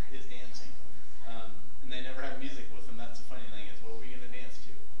is dancing, and they never have music with them. That's the funny thing is, what are we gonna dance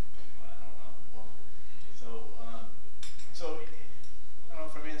to? Well, I don't know. Well, so I don't know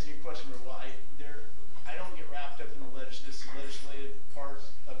if I'm answering your question or why. I don't get wrapped up in the legislative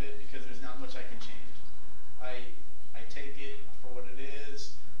parts of it because there's not much I can change. I take it for what it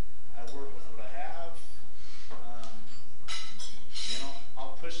is. I work with what I have.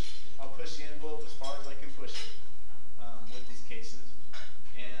 I'll push the envelope as far as I can push it with these cases,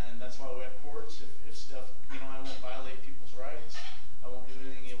 and that's why we have courts. If stuff, I won't violate people's rights. I won't do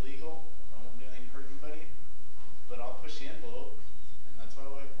anything illegal. I won't do anything to hurt anybody. But I'll push the envelope, and that's why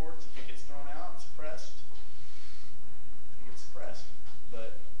we have courts. If it gets thrown out, suppressed, it gets suppressed.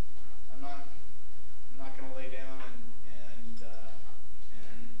 But I'm not going to lay down and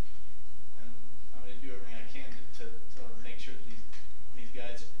I'm going to do everything I can to make sure that these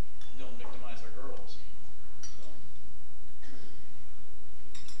guys don't victimize our girls. So.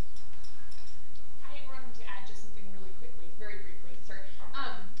 I wanted to add just something really quickly, very briefly, sir.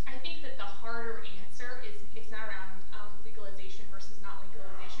 I think that the harder answer is not around legalization versus not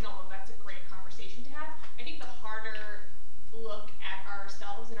legalization, although that's a great conversation to have. I think the harder look at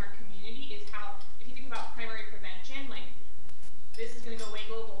ourselves and our community is how, if you think about primary prevention, like this is going to go way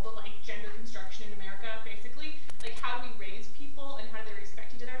global, but like gender construction in America, basically, like how do we raise people and how do they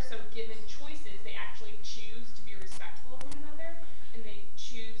respect each other? So given choices, they actually choose to be respectful of one another, and they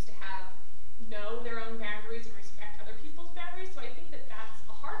choose to know their own boundaries and respect other people's boundaries. So I think that that's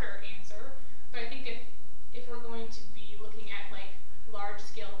a harder answer. But I think if we're going to be looking at like large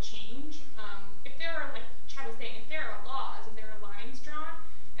scale change, if there are, like Chad was saying, if there are laws and there are lines drawn,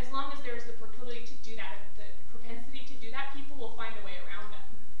 as long as there's the proclivity to do that, the propensity to do that, people will find a way around them.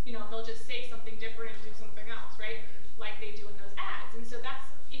 They'll just say something different and do something else, right? Like they do in those ads. And so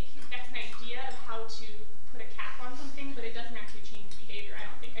that's an idea of how to put a cap on something, but it doesn't actually change behavior, I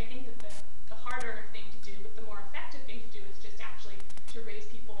don't think. I think that the harder thing to do, but the more effective thing to do is just actually to raise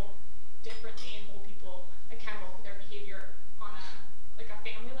people differently and hold people accountable for their behavior on a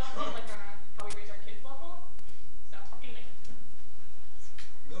family level, like on how we raise our kids level. So anyway.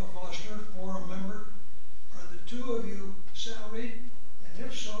 Bill Foster, forum member. Are the two of you salaried? And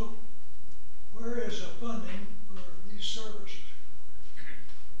if so, where is the funding for these services?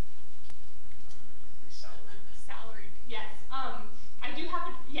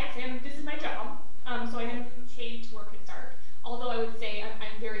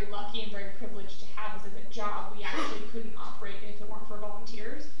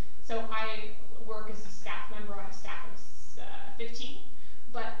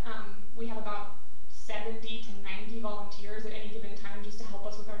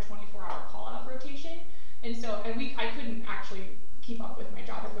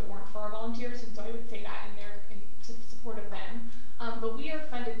 job if it weren't for our volunteers, and so I would say that in their support of them. But we are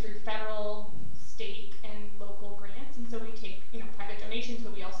funded through federal, state, and local grants, and so we take private donations,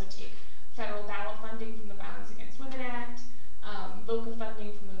 but we also take federal VAWA funding from the Violence Against Women Act, VOCA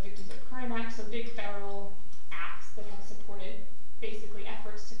funding from the Victims of Crime Act, so big federal acts that have supported basically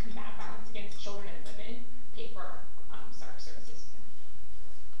efforts to combat violence against children and women pay for SARC services.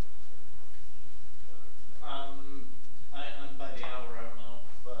 I'm by the hour, I don't know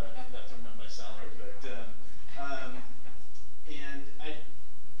if that's not my salary, but and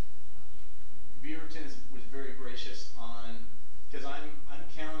Beaverton was very gracious on, because I'm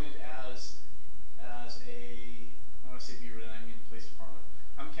counted as a, I want to say Beaverton, I mean police department.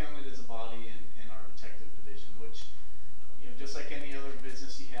 I'm counted as a body in our detective division, which, just like any other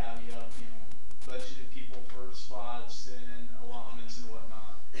business you have budgeted people for spots and allotments and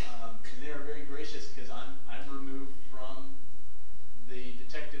whatnot. And they are very gracious because I'm removed from the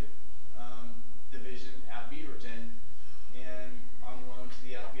detective division at Beaverton and on loan to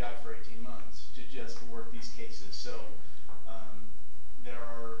the FBI for 18 months just to work these cases. So there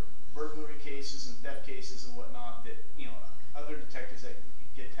are burglary cases and theft cases and whatnot that other detectives that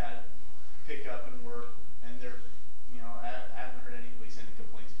get to pick up and work, and they're I haven't heard any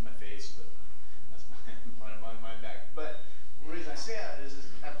complaints to my face, but that's my back. But the reason I say that is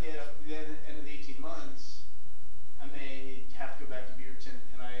at the end of the 18 months, I may have to go back to Beaverton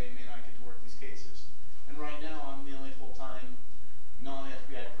and I may not get to work these cases. And right now, I'm the only full-time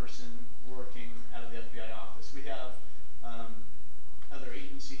non-FBI person working out of the FBI office. We have other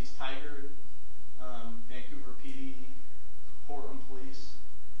agencies, Tiger, Vancouver PD, Portland Police,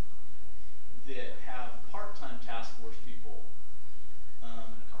 that have part-time task force people,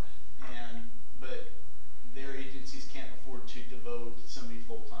 but their agencies can't afford to devote somebody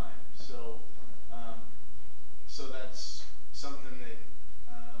full-time. So, so that's something that,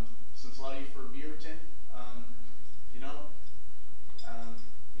 since a lot of you for Beaverton, I'll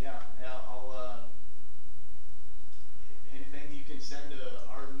anything you can send to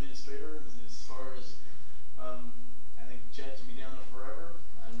our administrator as far as, I think Chad should be down there forever.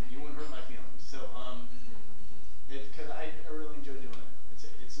 You wouldn't hurt my feelings. So, because I really enjoy doing it.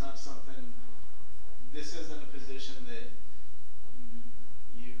 It's not something. This isn't a position that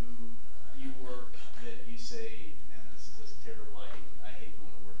you work that you say, man, this is just terrible. I hate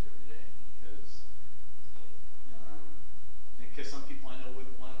going to work every day because some people I know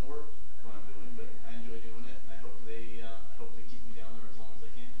wouldn't want to work what I'm doing, but I enjoy doing it, and I hope they keep me down there as long as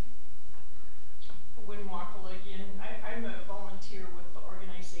I can. Win Wackle again. I'm a volunteer with the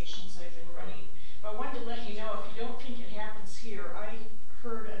organizations I've been running. But I wanted to let you know, if you don't think it happens here, I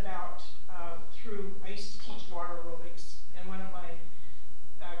heard about, I used to teach water aerobics, and one of my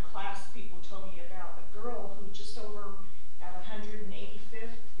class people told me about a girl who just over at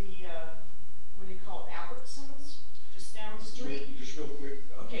 185th, what do you call it, Albertsons, just down the street. Just real quick,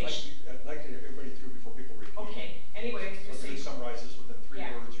 Okay. I'd like to get everybody through before people repeat. Okay, anyway. So if you summarize this within 3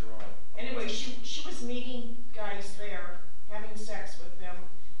 words, you're on. Anyway, she was meeting guys there, having sex with them,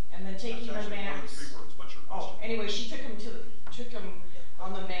 and then taking the max. 3 words. What's your question? Oh, anyway, she took him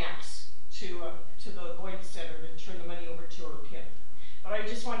on the max to the Lloyd Center to turn the money over to her pimp. But I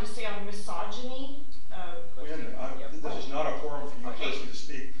just wanted to say on misogyny. Wait a minute. This is not a forum for you personally to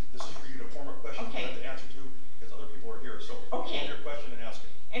speak. This is for you to form a question you have to answer to because other people are here. So form your question and ask it.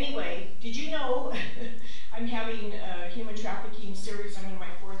 Anyway, did you know I'm having a human trafficking series? I'm in my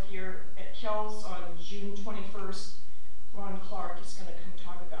 4th year at Kells on June 21st. Ron Clark is going to come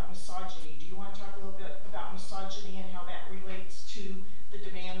talk about misogyny. Do you want to talk a little bit about misogyny and how that relates to the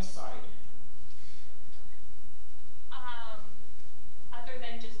demand side? Other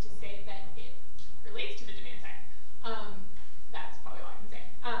than just to say that it relates to the demand side, that's probably all I can say.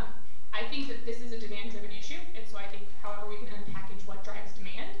 I think that this is a demand-driven issue, and so I think however we can unpackage what drives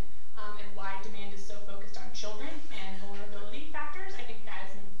demand and why demand is so focused on children and vulnerability factors, I think that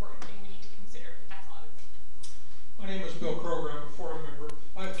is an important thing we need to consider. But that's all I would say. My name is Bill Kroger. I'm a forum member.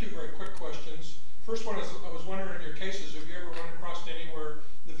 I have 2 very quick questions. First one is, I was wondering in your cases, have you ever run across anywhere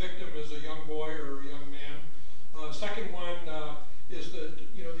the victim is a young boy or a young man? Second one is that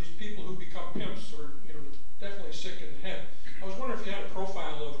these people who become pimps are definitely sick in the head. I was wondering if you had a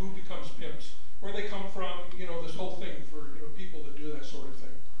profile of who becomes pimps, where they come from, this whole thing for people that do that sort of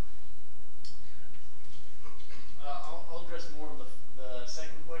thing. I'll address more of the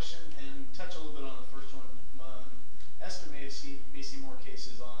second question and touch a little bit on the first one. Esther may see more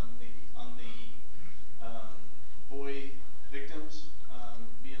cases on the boy victims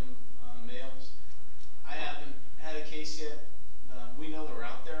being males. I haven't had a case yet. We know they're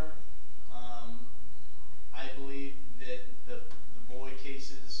out there. I believe that the boy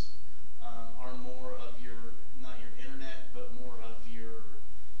cases businesses are more of your, not your internet, but more of your,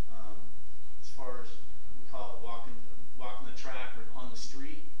 as far as we call it, walking the track or on the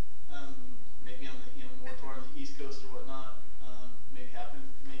street. Maybe on the, more toward the East Coast or whatnot. Maybe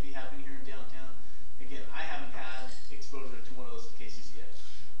happening here in downtown. Again, I haven't had exposure to one of those cases yet.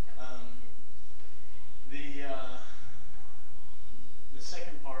 The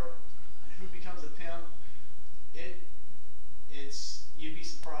second part, who becomes a pimp? You'd be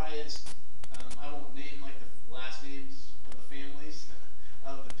surprised. I won't name like the last names of the families,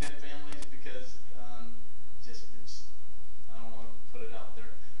 of the pimp families, because I don't want to put it out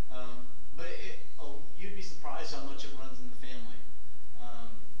there. But you'd be surprised how much it runs in the family.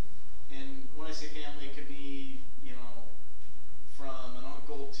 And when I say family, it could be, from an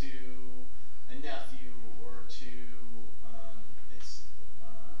uncle to a nephew, or to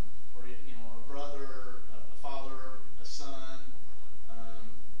a brother, a father, a son,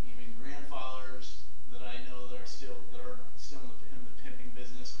 even grandfathers that I know that are still in the pimping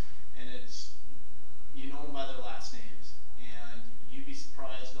business, and you know them by their last names, and you'd be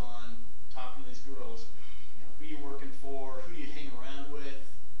surprised on talking to these girls, who you working for, who you hang around with.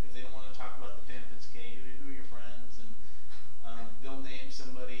 If they don't want to talk about the pimp, it's okay, who are your friends, and they'll name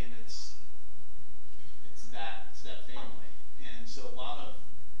somebody, and it's that family. And so a lot of,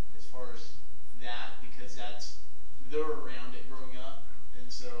 as far as that, because they're around it growing up, and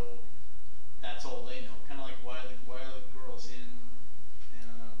so that's all they know. Kind of like why are the girls in,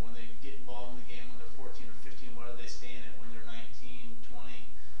 when they get involved in the game when they're 14 or 15, why are they staying it when they're 19, 20?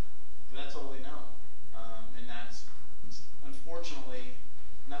 That's all they know. And that's, unfortunately,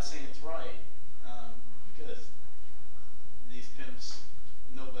 I'm not saying it's right, because these pimps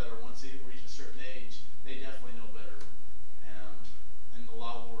know better. Once they reach a certain age, they definitely know better, and the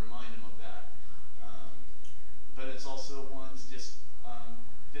law will remind them of that. But it's also ones just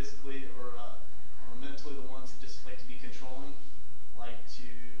physically or mentally, the ones that just like to be controlling, like to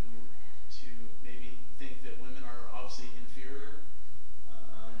maybe think that women are obviously inferior,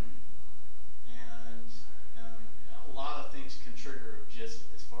 and a lot of things can trigger just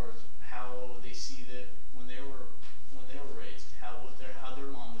as far as how they see that when they were raised, how their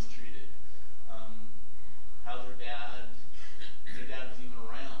mom was treated, how their dad was even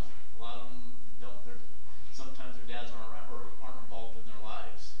around. A lot of them don't. Sometimes their dads aren't around or aren't involved in their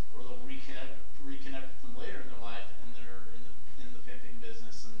lives, or they'll reconnect with them later in their life, and they're in the pimping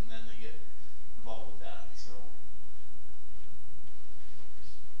business, and then they get involved with that. So.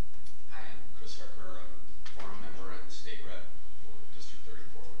 Hi, I'm Chris Harker. I'm a forum member and state rep for District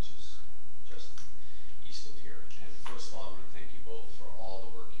 34, which is just east of here. And first of all, I want to thank you both for all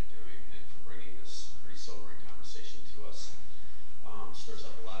the work you're doing and for bringing this pretty sobering conversation to us. Stirs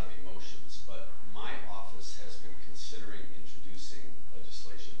up a lot of emotions, but my office has been considering introducing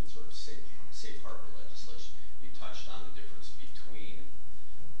legislation, sort of safe harbor legislation. You touched on the difference between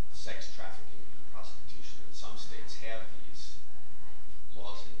sex trafficking and prostitution, and some states have these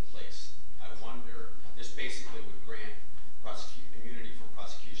laws in place. I wonder, this basically would grant immunity from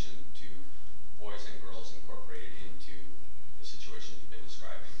prosecution to boys and girls incorporated into the situation you've been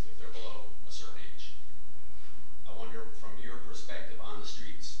describing if they're below a certain age. I wonder, from your perspective on the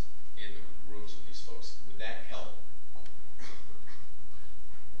streets, in the rooms with these folks, would that help?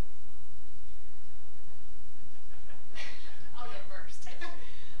 I'll go first.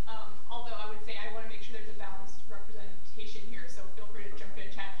 Although I would say I want to make sure there's a balanced representation here, so feel free to jump in,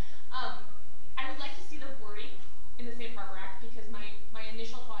 chat. I would like to see the wording in the Safe Harbor Act, because my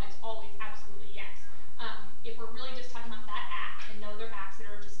initial thought is always absolutely yes. If we're really just talking about that act and no other acts that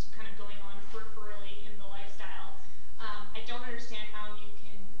are just kind of going on peripherally in the lifestyle, I don't understand how you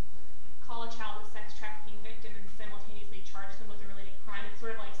can call a child a sex trafficking victim and simultaneously charge them with a related crime. It's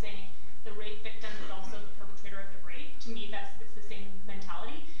sort of like saying the rape victim is also the perpetrator of the rape. To me, it's the same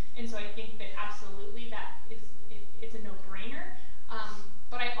mentality. And so I think that absolutely it's a no-brainer.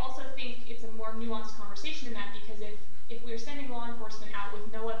 But I also think it's a more nuanced conversation in that, because if we're sending law enforcement out with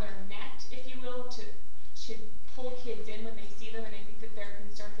no other net, if you will, to pull kids in when they see them and they think that they're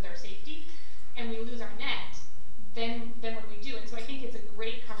concerned for their safety, and we lose our net, then what do we do? And so I think it's a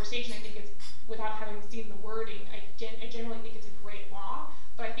great conversation. I think it's, without having seen the wording, I generally think it's a great law,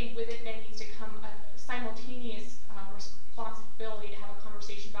 but I think with it then needs to come a simultaneous responsibility to have a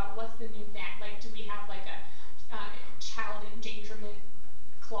conversation about what's the new net. Like, do we have like a child endangerment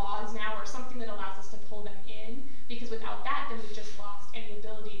clause now, or something that allows us to pull them in? Because without that, then we've just lost any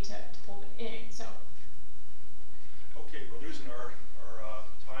ability to pull them in. So. Okay, we're losing our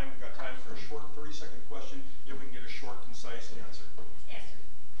time. We've got time for a short 30-second question, if we can get a short, concise answer. Yes, sir.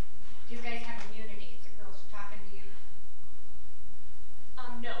 Do you guys have immunity if the girls are talking to you?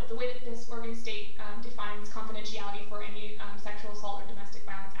 No, the way that this Oregon state defines confidentiality for any sexual assault or domestic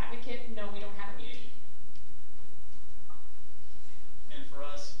violence advocate, no, we don't have immunity. And for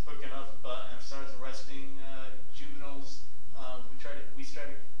us, hooking up, as far as arresting juveniles, we try to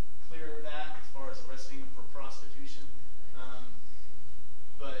clear that as far as arresting them for prostitution.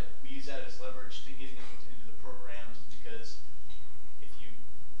 But we use that as leverage to getting them into the programs, because if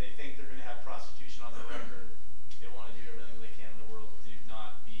they think they're going to have prostitution on their record, they want to do everything they can in the world to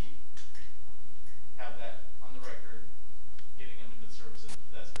not have that on the record, getting them into the services.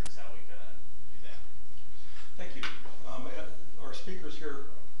 That's how we kind of do that. Thank you. Our speakers here,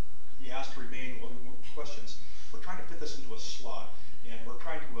 he asked to remain questions. We're trying to fit this into a slot, and we're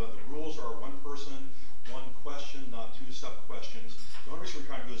trying to, the rules are one person, one question, not two sub-questions. The only reason we're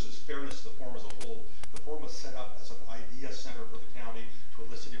trying to do this is fairness to the forum as a whole. The forum was set up as an idea center for the county to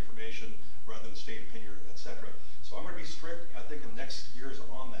elicit information rather than state opinion, etc. So I'm going to be strict, I think, in the next years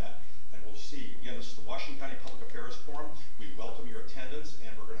on that, and we'll see. Again, this is the Washington County Public Affairs Forum. We welcome your attendance,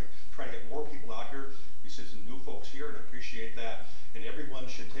 and we're going to try to get more people out here. We see some new folks here, and I appreciate that. And everyone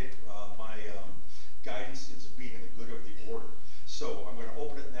should take my guidance as being in the good of the order. So I'm going to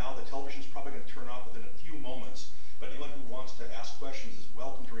open it now. The television's probably going to turn off within a few moments, but anyone who wants to ask questions is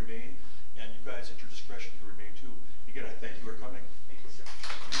welcome to remain, and you guys at your discretion can remain too. Again, I thank you for coming. Thank you, sir.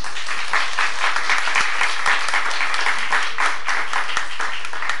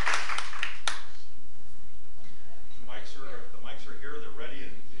 The mics are here, they're ready,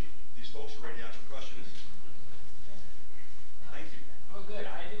 and these folks are ready to answer questions. Thank you. Oh, good.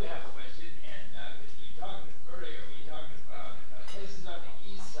 I do have a question, and you talked earlier. We talked about places on the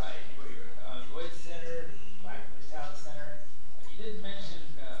east side where you're Lloyd Center, Blackman's Town Center. You didn't mention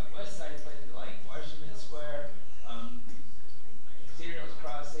west side places like Washington Square, Cedar Hills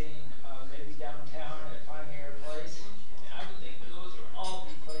Crossing, maybe downtown at Pioneer Place. And I would think that those would all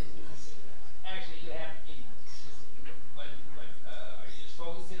be places actually you have needs. But are you just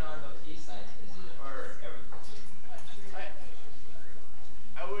focusing on those east side places or everything?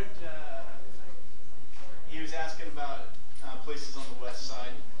 I would, he was asking about places on the west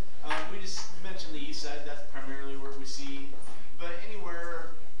side. We just mentioned the east side, that's primarily where we see, but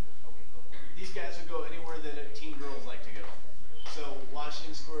anywhere, these guys would go anywhere that teen girls like to go. So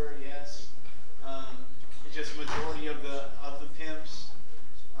Washington Square, yes. It's just majority of the pimps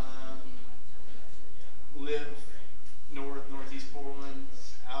live northeast Portland,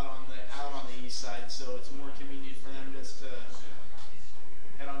 out on the east side, so it's more convenient for them just to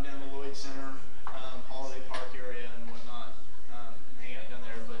head on down to Lloyd Center, Holiday Park area and whatnot, and hang out down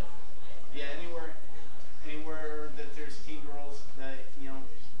there. But yeah, anywhere that there's teen girls, that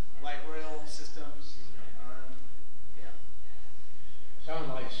light rail systems, yeah. Sounds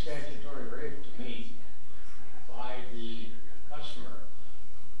like statutory rape to me by the customer.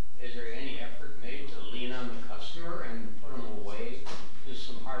 Is there any effort made to lean on the customer and put them away to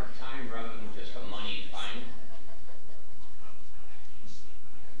some hard time rather than just a money fine?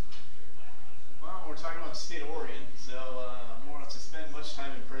 Well, we're talking about the state of Oregon, so more or less to spend much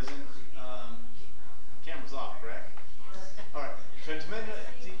time in prison. Camera's off, correct? All right. So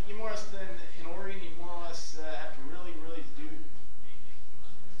you more or less in Oregon, you more or less have to really, really do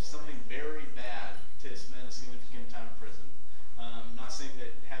something very bad to spend a significant time in prison. Not saying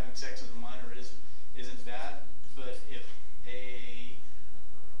that having sex with a minor isn't bad, but if a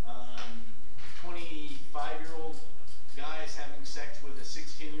 25-year-old guy is having sex with a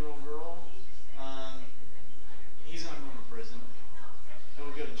 16-year-old girl, he's not going to prison.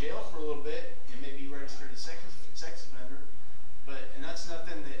 He'll go to jail for a little bit and maybe registered as sex offender. And that's not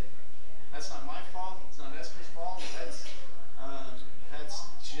my fault. It's not Esther's fault. That's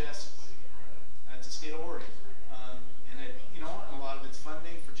a state of Oregon. And and a lot of it's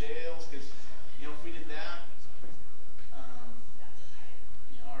funding for jails, because if we did that,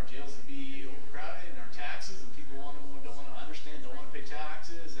 our jails would be overcrowded, and our taxes, and people don't want to understand, don't want to pay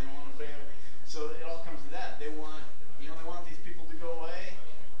taxes, they don't want to pay. So it all comes to that. They want these people to go away,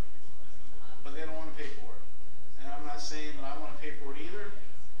 but they don't want to pay for it. And I'm not saying that I want to pay for it either.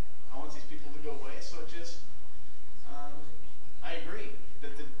 I want these people to go away. So it just, I agree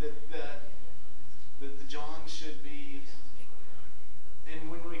that the John should be,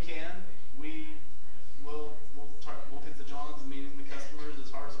 and when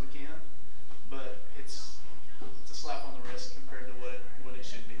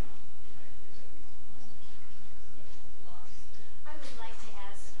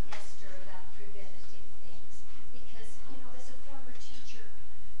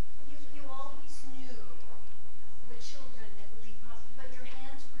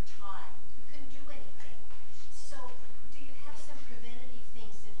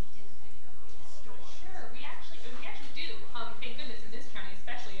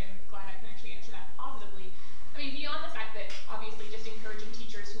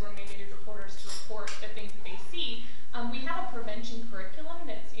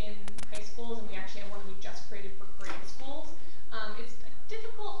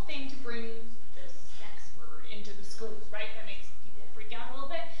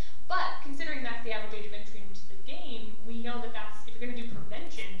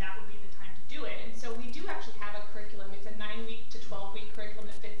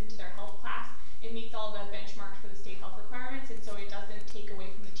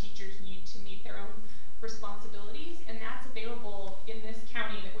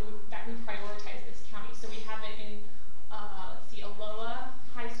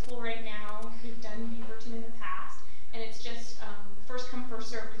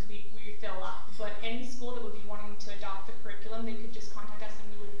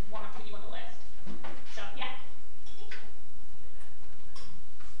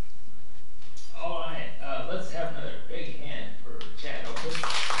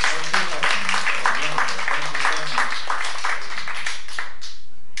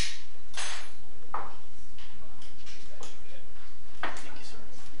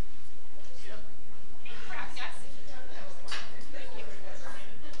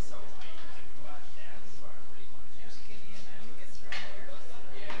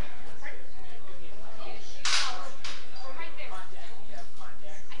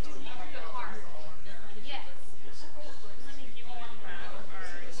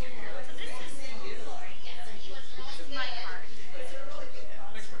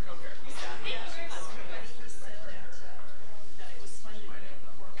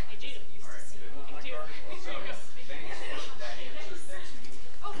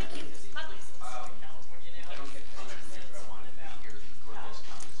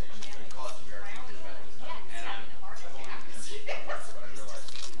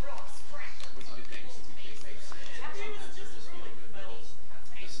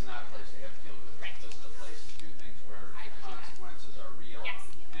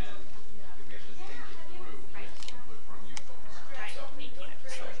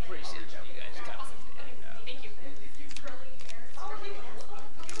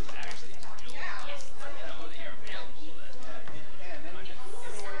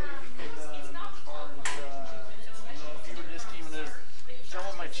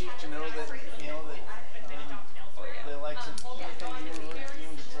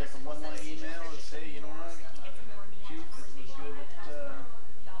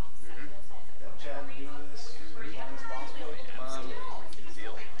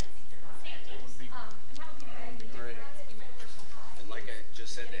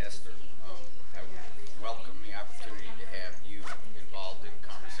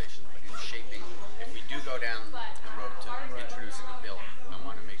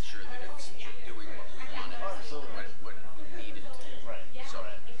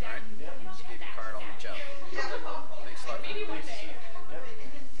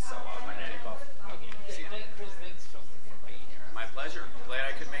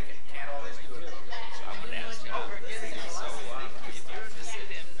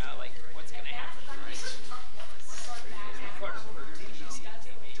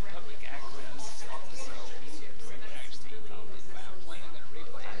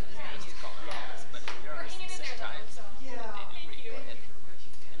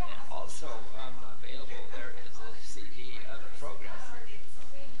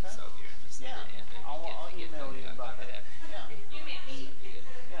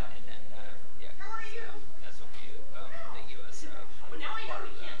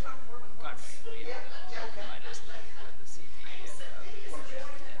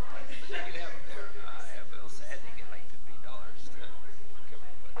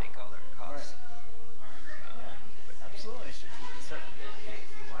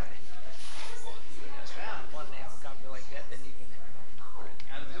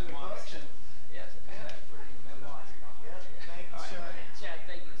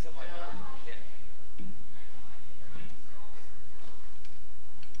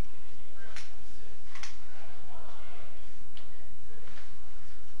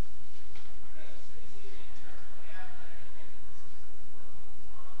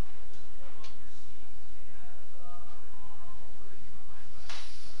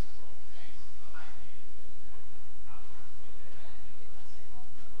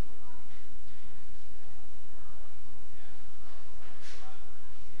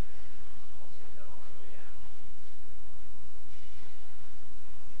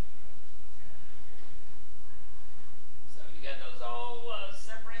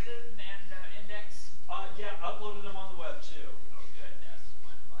uploaded them on the web too. Oh, good. That's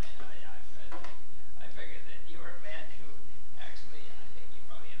I figured that you were a man who actually, I think you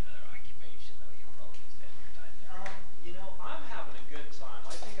probably have another occupation, though you probably spend your time there. You know, I'm having a good time.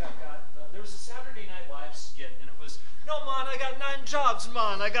 I think I've got, there was a Saturday Night Live skit, and it was, no, man, I got 9 jobs,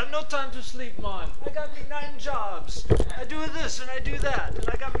 man. I got no time to sleep, man. I got me 9 jobs. I do this and I do that, and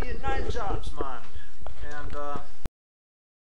I got me 9 jobs, man. And,